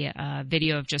a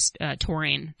video of just,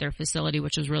 touring their facility,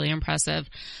 which was really impressive.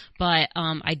 But,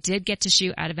 I did get to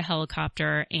shoot out of a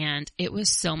helicopter, and it was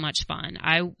so much fun.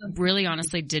 I really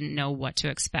honestly didn't know what to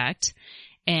expect.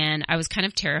 And I was kind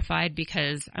of terrified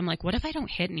because I'm like, what if I don't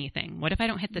hit anything? What if I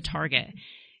don't hit the target?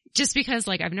 Just because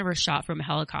I've never shot from a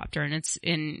helicopter, and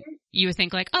you would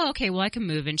think oh, okay, well I can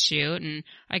move and shoot, and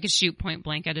I could shoot point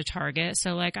blank at a target.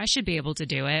 So I should be able to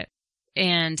do it.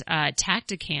 And,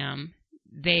 Tacticam,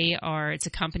 it's a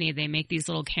company, they make these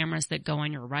little cameras that go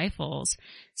on your rifles.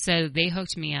 So they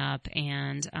hooked me up,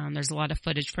 and, there's a lot of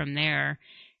footage from there,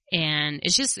 and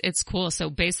it's cool. So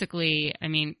basically, I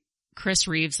mean, Chris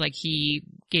Reeves, he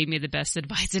gave me the best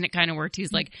advice, and it kind of worked.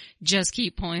 He's like, just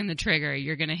keep pulling the trigger.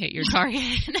 You're going to hit your target.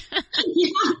 Yeah.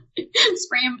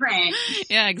 Spray and pray.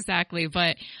 Yeah, exactly.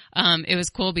 But, it was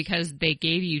cool because they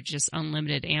gave you just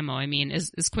unlimited ammo. I mean,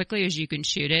 as quickly as you can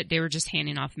shoot it, they were just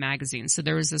handing off magazines. So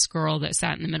there was this girl that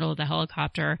sat in the middle of the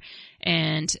helicopter,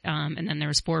 and then there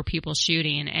was 4 people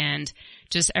shooting, and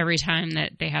just every time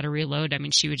that they had to reload, I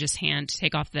mean, she would just she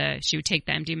would take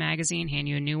the empty magazine, hand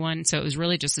you a new one. So it was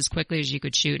really just as quickly as you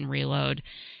could shoot and reload.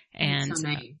 And so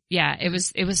nice. Yeah, it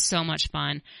was so much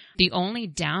fun. The only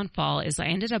downfall is I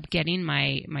ended up getting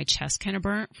my chest kind of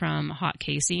burnt from hot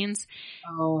casings.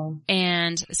 Oh.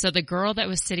 And so the girl that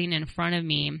was sitting in front of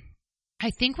me,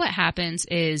 I think what happens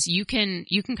is you can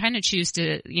kind of choose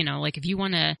to, if you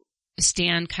want to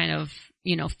stand kind of,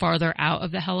 farther out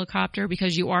of the helicopter,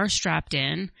 because you are strapped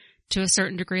in to a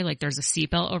certain degree, there's a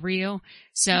seatbelt over you.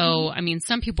 So, I mean,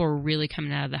 some people were really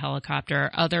coming out of the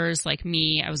helicopter. Others, like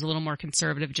me, I was a little more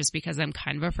conservative just because I'm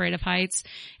kind of afraid of heights.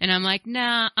 And I'm like,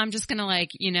 nah, I'm just gonna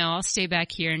I'll stay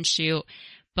back here and shoot.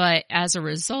 But as a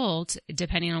result,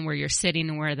 depending on where you're sitting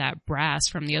and where that brass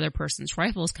from the other person's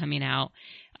rifle is coming out,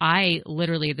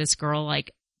 this girl,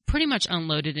 pretty much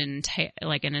unloaded an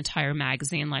entire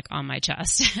magazine, on my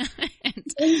chest.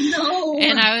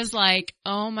 And I was like,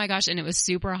 oh my gosh. And it was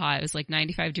super hot. It was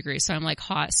 95 degrees. So I'm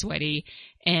hot, sweaty.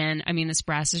 And I mean, this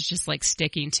brass is just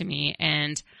sticking to me.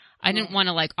 And I didn't want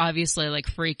to like obviously like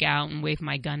freak out and wave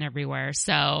my gun everywhere.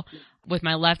 So with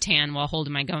my left hand while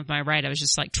holding my gun with my right, I was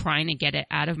just like trying to get it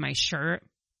out of my shirt.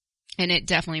 And it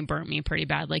definitely burnt me pretty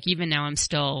bad. Like even now I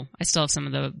still have some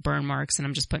of the burn marks and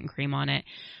I'm just putting cream on it.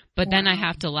 But then I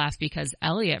have to laugh because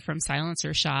Elliot from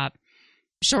Silencer Shop,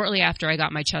 shortly after I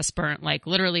got my chest burnt, like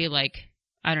literally like,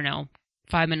 I don't know,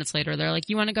 5 minutes later, they're like,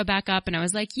 you want to go back up? And I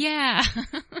was like, yeah.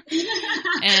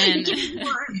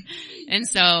 and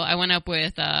so I went up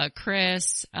with,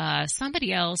 Chris,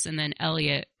 somebody else, and then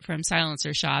Elliot from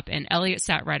Silencer Shop, and Elliot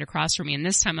sat right across from me. And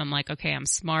this time I'm like, okay, I'm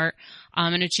smart.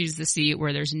 I'm going to choose the seat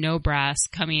where there's no brass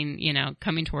coming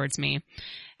towards me.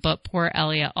 But poor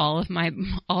Elliot, all of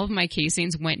my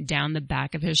casings went down the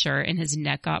back of his shirt and his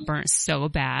neck got burnt so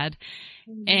bad.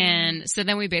 And so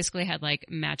then we basically had like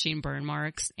matching burn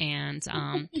marks and,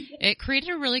 it created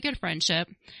a really good friendship.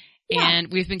 Yeah.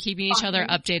 And we've been keeping each other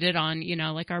updated on,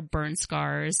 like our burn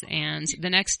scars. And the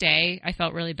next day I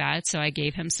felt really bad. So I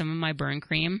gave him some of my burn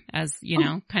cream as,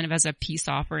 kind of as a peace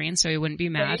offering so he wouldn't be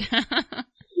mad.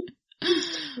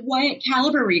 What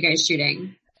caliber were you guys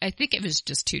shooting? I think it was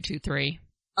just .223.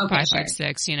 Okay,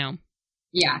 5.56,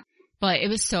 Yeah. But it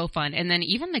was so fun. And then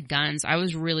even the guns, I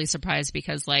was really surprised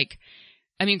because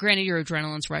granted your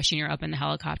adrenaline's rushing, you're up in the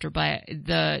helicopter, but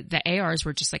the ARs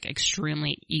were just like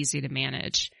extremely easy to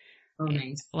manage. Oh,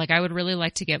 nice. Like I would really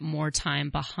like to get more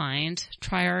time behind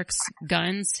Triarch's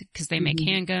guns because they make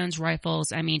handguns,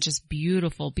 rifles. Just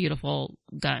beautiful, beautiful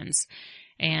guns.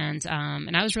 And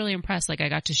I was really impressed. Like I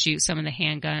got to shoot some of the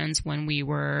handguns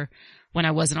when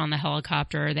I wasn't on the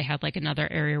helicopter. They had like another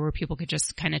area where people could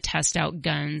just kind of test out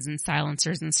guns and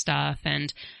silencers and stuff.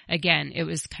 And again, it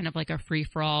was kind of like a free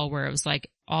for all where it was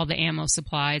like all the ammo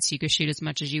supplied so you could shoot as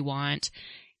much as you want.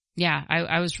 Yeah,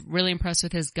 I was really impressed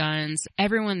with his guns.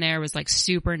 Everyone there was like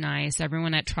super nice.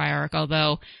 Everyone at Triarch,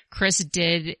 although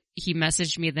he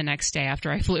messaged me the next day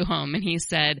after I flew home and he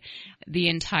said the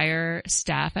entire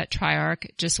staff at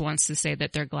Triarch just wants to say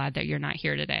that they're glad that you're not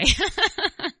here today.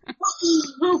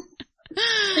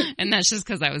 And that's just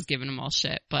because I was giving them all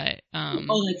shit, but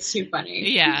that's too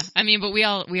funny. Yeah, but we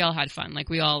all had fun. Like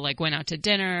we all like went out to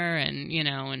dinner and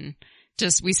and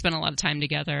just we spent a lot of time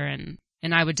together, and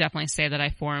I would definitely say that I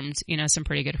formed some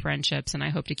pretty good friendships, and I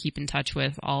hope to keep in touch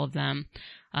with all of them.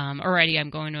 Already I'm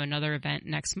going to another event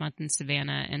next month in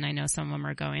Savannah, and I know some of them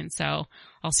are going, so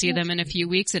I'll see them in a few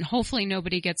weeks, and hopefully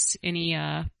nobody gets any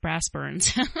brass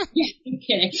burns. Yeah, I'm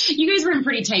kidding. You guys were in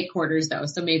pretty tight quarters though,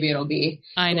 so maybe it'll be.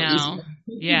 I know.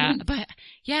 Yeah, but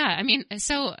yeah,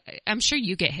 so I'm sure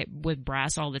you get hit with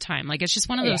brass all the time. Like it's just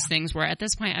one of those things where at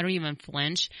this point I don't even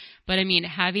flinch. But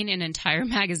having an entire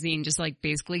magazine just like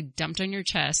basically dumped on your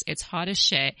chest, it's hot as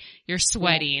shit, you're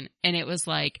sweating, and it was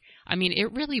like,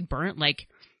 it really burnt. Like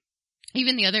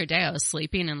even the other day I was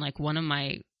sleeping and like one of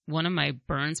my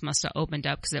burns must have opened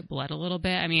up because it bled a little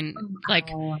bit.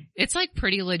 It's like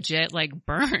pretty legit like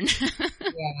burn.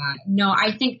 Yeah. No,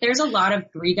 I think there's a lot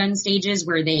of 3-gun stages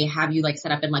where they have you like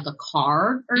set up in like a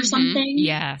car or something.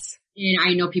 Yes. And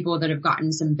I know people that have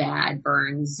gotten some bad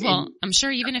burns. Well, I'm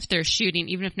sure even if they're shooting,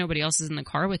 even if nobody else is in the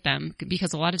car with them,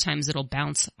 because a lot of times it'll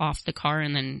bounce off the car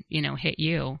and then, hit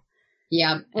you.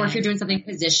 Yeah. Or if you're doing something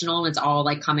positional and it's all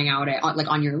like coming out like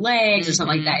on your legs or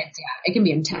something like that. It can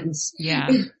be intense. Yeah.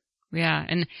 Yeah.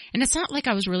 And it's not like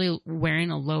I was really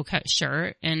wearing a low cut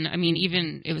shirt. And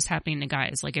even it was happening to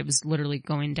guys, like it was literally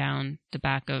going down the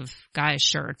back of guys'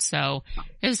 shirts. So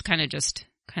it was kind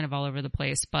of all over the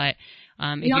place. But,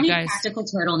 if you guys practical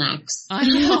turtlenecks. I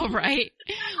know, right?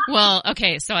 Well,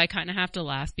 okay. So I kind of have to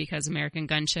laugh because American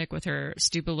Gun Chick with her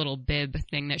stupid little bib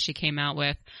thing that she came out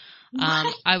with.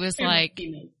 I was like,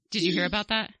 did you hear about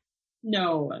that?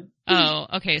 No. Oh,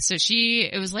 okay. So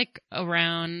it was like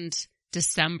around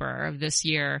December of this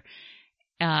year,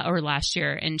 or last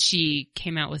year, and she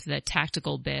came out with the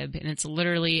tactical bib, and it's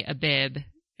literally a bib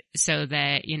so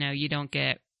that, you don't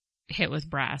get hit with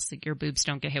brass, like your boobs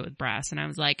don't get hit with brass. And I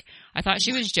was like, I thought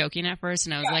she was joking at first,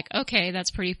 and I was like, okay,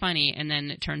 that's pretty funny. And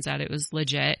then it turns out it was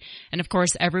legit. And of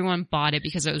course everyone bought it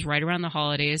because it was right around the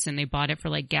holidays and they bought it for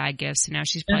like gag gifts. And now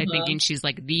she's probably thinking she's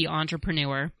like the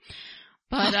entrepreneur.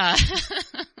 But,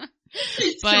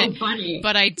 so funny.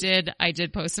 But I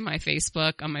did post on my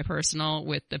Facebook on my personal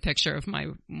with the picture of my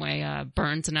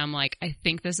burns, and I'm like, I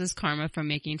think this is karma from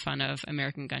making fun of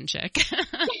American Gun Chick.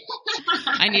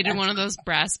 I needed one of those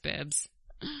brass bibs.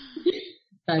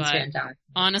 That's fantastic.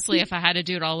 Honestly, if I had to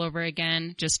do it all over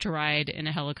again, just to ride in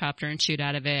a helicopter and shoot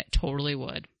out of it, totally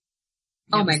would.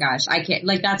 Oh my gosh, I can't,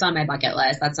 like that's on my bucket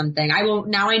list. That's something I will,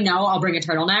 now I know I'll bring a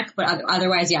turtleneck, but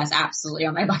otherwise, yes, absolutely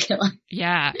on my bucket list.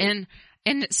 Yeah.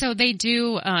 And so they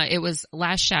do, it was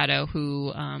Last Shadow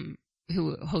who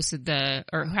who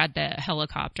had the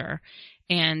helicopter,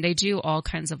 and they do all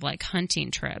kinds of like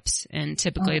hunting trips, and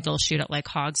typically they'll shoot at like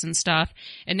hogs and stuff.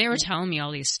 And they were telling me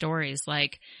all these stories.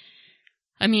 Like,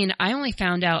 I mean, I only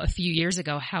found out a few years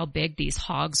ago how big these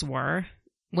hogs were.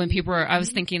 When people were, I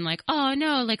was thinking like, oh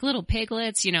no, like little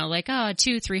piglets, you know, like,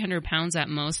 200-300 pounds at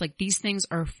most. Like these things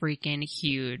are freaking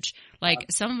huge. Like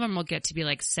some of them will get to be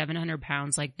like 700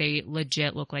 pounds. Like they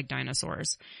legit look like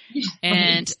dinosaurs.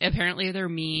 And apparently they're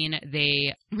mean.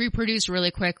 They reproduce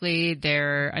really quickly.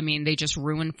 They just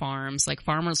ruin farms. Like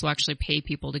farmers will actually pay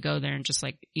people to go there and just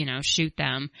like, you know, shoot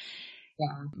them.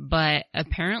 Yeah. But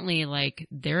apparently like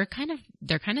they're kind of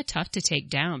tough to take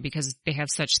down because they have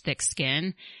such thick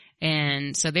skin.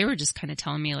 And so they were just kind of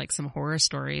telling me like some horror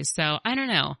stories. So I don't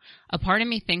know. A part of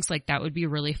me thinks like that would be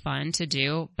really fun to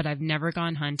do, but I've never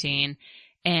gone hunting.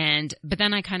 But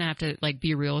then I kind of have to like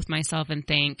be real with myself and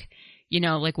think, you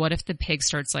know, like what if the pig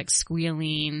starts like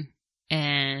squealing?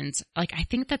 And like, I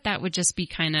think that would just be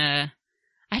kind of,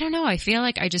 I don't know. I feel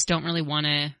like I just don't really want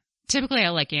to, typically I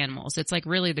like animals. It's like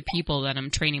really the people that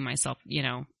I'm training myself, you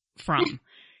know, from,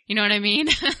 you know what I mean?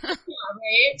 Yeah,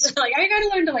 right. Like I gotta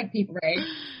learn to like people, right?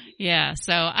 Yeah,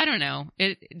 so I don't know.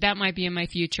 That might be in my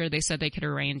future. They said they could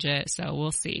arrange it, so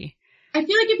we'll see. I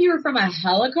feel like if you were from a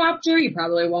helicopter, you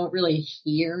probably won't really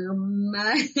hear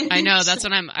much. I know, that's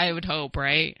what I would hope,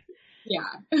 right? Yeah.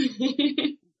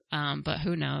 But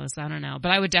who knows? I don't know.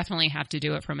 But I would definitely have to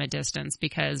do it from a distance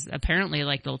because apparently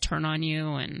like they'll turn on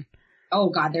you and... Oh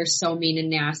God, they're so mean and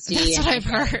nasty. That's what I've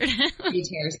heard. They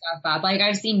tear stuff up. Like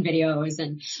I've seen videos,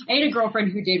 and I had a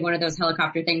girlfriend who did one of those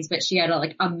helicopter things, but she had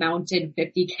a mounted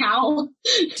 50 cal.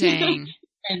 Dang.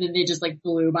 And then they just like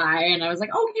flew by, and I was like,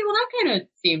 okay, well that kind of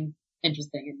seemed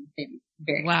interesting and maybe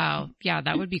very wow. Yeah,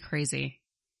 that would be crazy.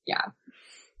 Yeah.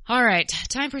 All right,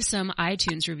 time for some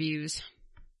iTunes reviews.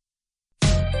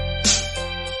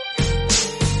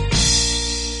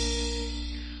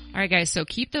 All right, guys, so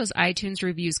keep those iTunes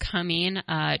reviews coming.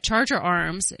 Charger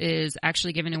Arms is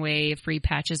actually giving away free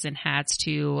patches and hats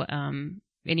to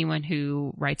anyone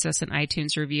who writes us an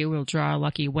iTunes review. We'll draw a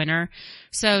lucky winner.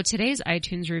 So today's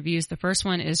iTunes reviews, the first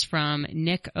one is from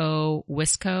Nick O.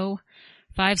 Wisco.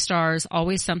 5 stars,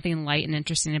 always something light and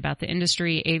interesting about the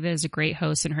industry. Ava is a great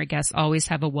host and her guests always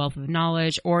have a wealth of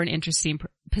knowledge or an interesting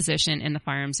position in the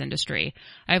firearms industry.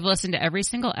 I've listened to every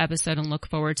single episode and look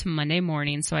forward to Monday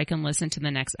morning so I can listen to the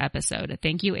next episode.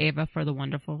 Thank you, Ava, for the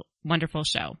wonderful, wonderful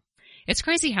show. It's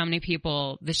crazy how many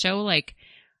people, the show, like,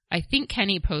 I think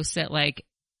Kenny posts it like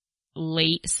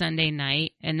late Sunday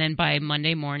night, and then by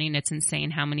Monday morning, it's insane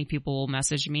how many people will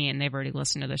message me and they've already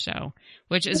listened to the show,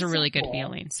 which is a really good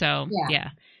feeling. So yeah.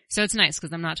 So it's nice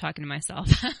because I'm not talking to myself.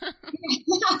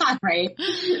 Right.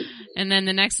 And then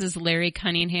the next is Larry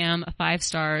Cunningham, 5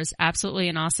 stars. Absolutely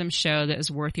an awesome show that is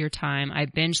worth your time. I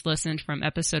binge listened from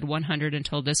episode 100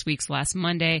 until this week's last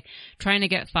Monday, trying to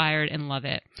get fired and love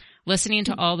it. Listening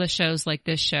to all the shows like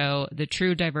this show, the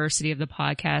true diversity of the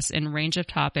podcast and range of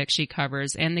topics she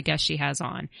covers and the guests she has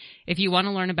on. If you want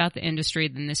to learn about the industry,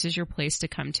 then this is your place to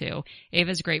come to.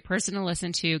 Ava's a great person to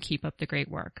listen to. Keep up the great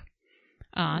work.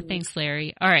 Thanks,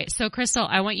 Larry. All right. So Crystal,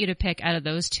 I want you to pick out of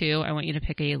those two. I want you to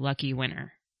pick a lucky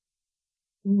winner.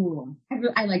 Ooh,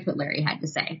 I liked what Larry had to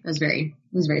say. It was very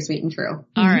sweet and true.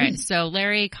 All right. So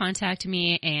Larry, contact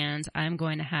me and I'm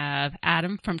going to have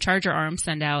Adam from Charger Arms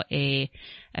send out a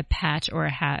patch or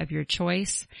a hat of your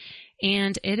choice.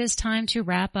 And it is time to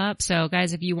wrap up. So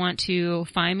guys, if you want to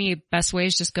find me, best way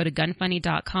is just go to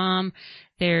gunfunny.com.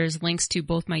 There's links to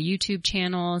both my YouTube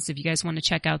channels. If you guys want to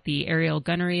check out the aerial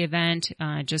gunnery event,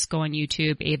 just go on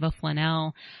YouTube, Ava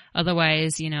Flanell.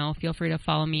 Otherwise, feel free to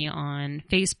follow me on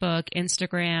Facebook,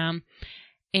 Instagram.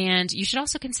 And you should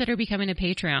also consider becoming a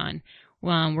Patreon.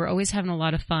 We're always having a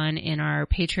lot of fun in our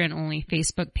Patreon-only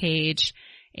Facebook page,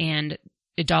 and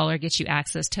 $1 gets you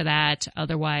access to that.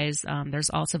 Otherwise, there's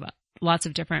also lots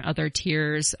of different other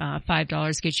tiers.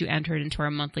 $5 gets you entered into our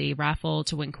monthly raffle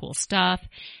to win cool stuff.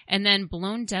 And then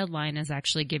Blown Deadline is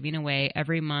actually giving away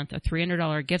every month a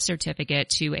 $300 gift certificate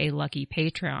to a lucky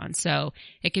Patreon. So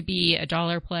it could be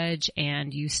 $1 pledge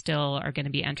and you still are going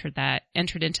to be entered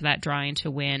into that drawing to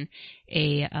win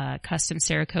a custom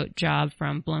Cerakote job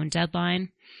from Blown Deadline.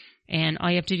 And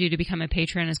all you have to do to become a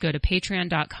Patreon is go to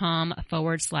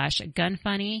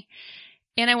patreon.com/gunfunny.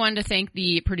 And I wanted to thank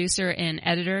the producer and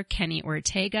editor, Kenny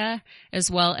Ortega,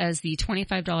 as well as the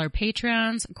 $25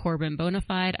 patrons, Corbin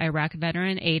Bonafide, Iraq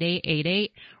Veteran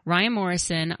 8888, Ryan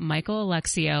Morrison, Michael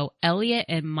Alexio, Elliot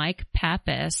and Mike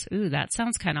Pappas. Ooh, that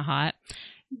sounds kind of hot.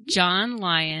 John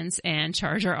Lyons and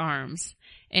Charger Arms.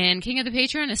 And King of the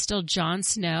Patreon is still Jon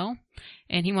Snow.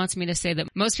 And he wants me to say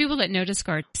that most people that know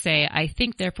Discard say, I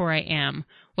think, therefore I am.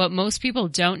 What most people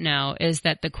don't know is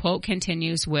that the quote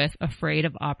continues with afraid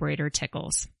of operator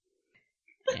Tickles.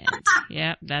 And,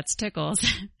 yeah, that's Tickles.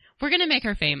 We're going to make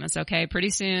her famous, okay? Pretty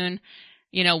soon.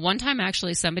 You know, one time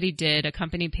actually a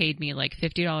company paid me like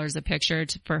 $50 a picture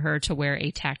for her to wear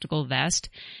a tactical vest.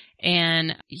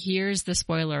 And here's the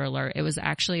spoiler alert. It was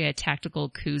actually a tactical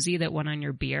koozie that went on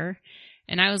your beer.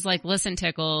 And I was like, listen,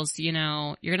 Tickles, you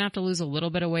know, you're going to have to lose a little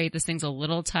bit of weight. This thing's a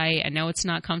little tight. I know it's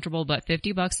not comfortable, but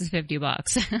 $50 is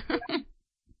 $50.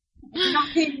 You're not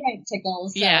paying rent,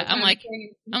 Tickles. So yeah, I'm like,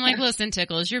 listen,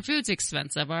 Tickles, your food's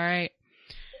expensive, all right?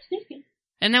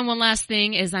 And then one last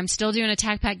thing is I'm still doing a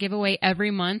Tac Pack giveaway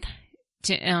every month.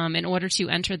 In order to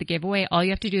enter the giveaway, all you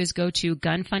have to do is go to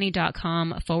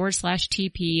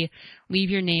gunfunny.com/TP, leave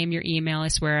your name, your email. I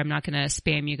swear I'm not going to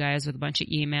spam you guys with a bunch of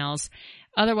emails.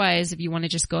 Otherwise, if you want to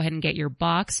just go ahead and get your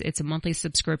box, it's a monthly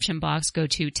subscription box. Go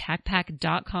to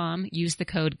tacpack.com, use the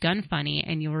code GUNFUNNY,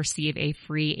 and you'll receive a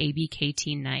free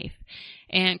ABKT knife.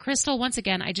 And Crystal, once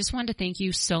again, I just wanted to thank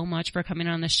you so much for coming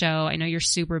on the show. I know you're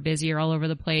super busy. You're all over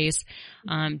the place.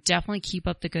 Definitely keep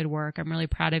up the good work. I'm really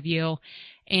proud of you.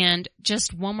 And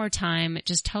just one more time,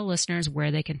 just tell listeners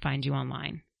where they can find you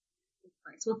online.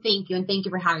 Well, thank you. And thank you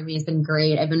for having me. It's been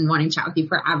great. I've been wanting to chat with you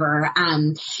forever.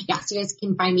 So you guys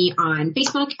can find me on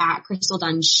Facebook at Crystal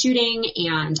Dunn Shooting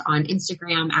and on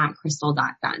Instagram at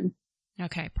crystal.gun.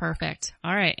 Okay, perfect.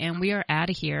 All right. And we are out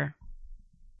of here.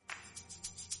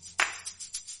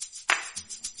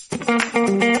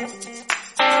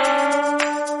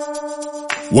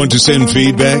 Want to send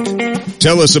feedback?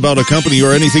 Tell us about a company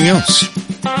or anything else.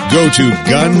 Go to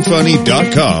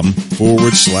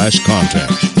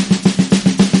gunfunny.com/contact.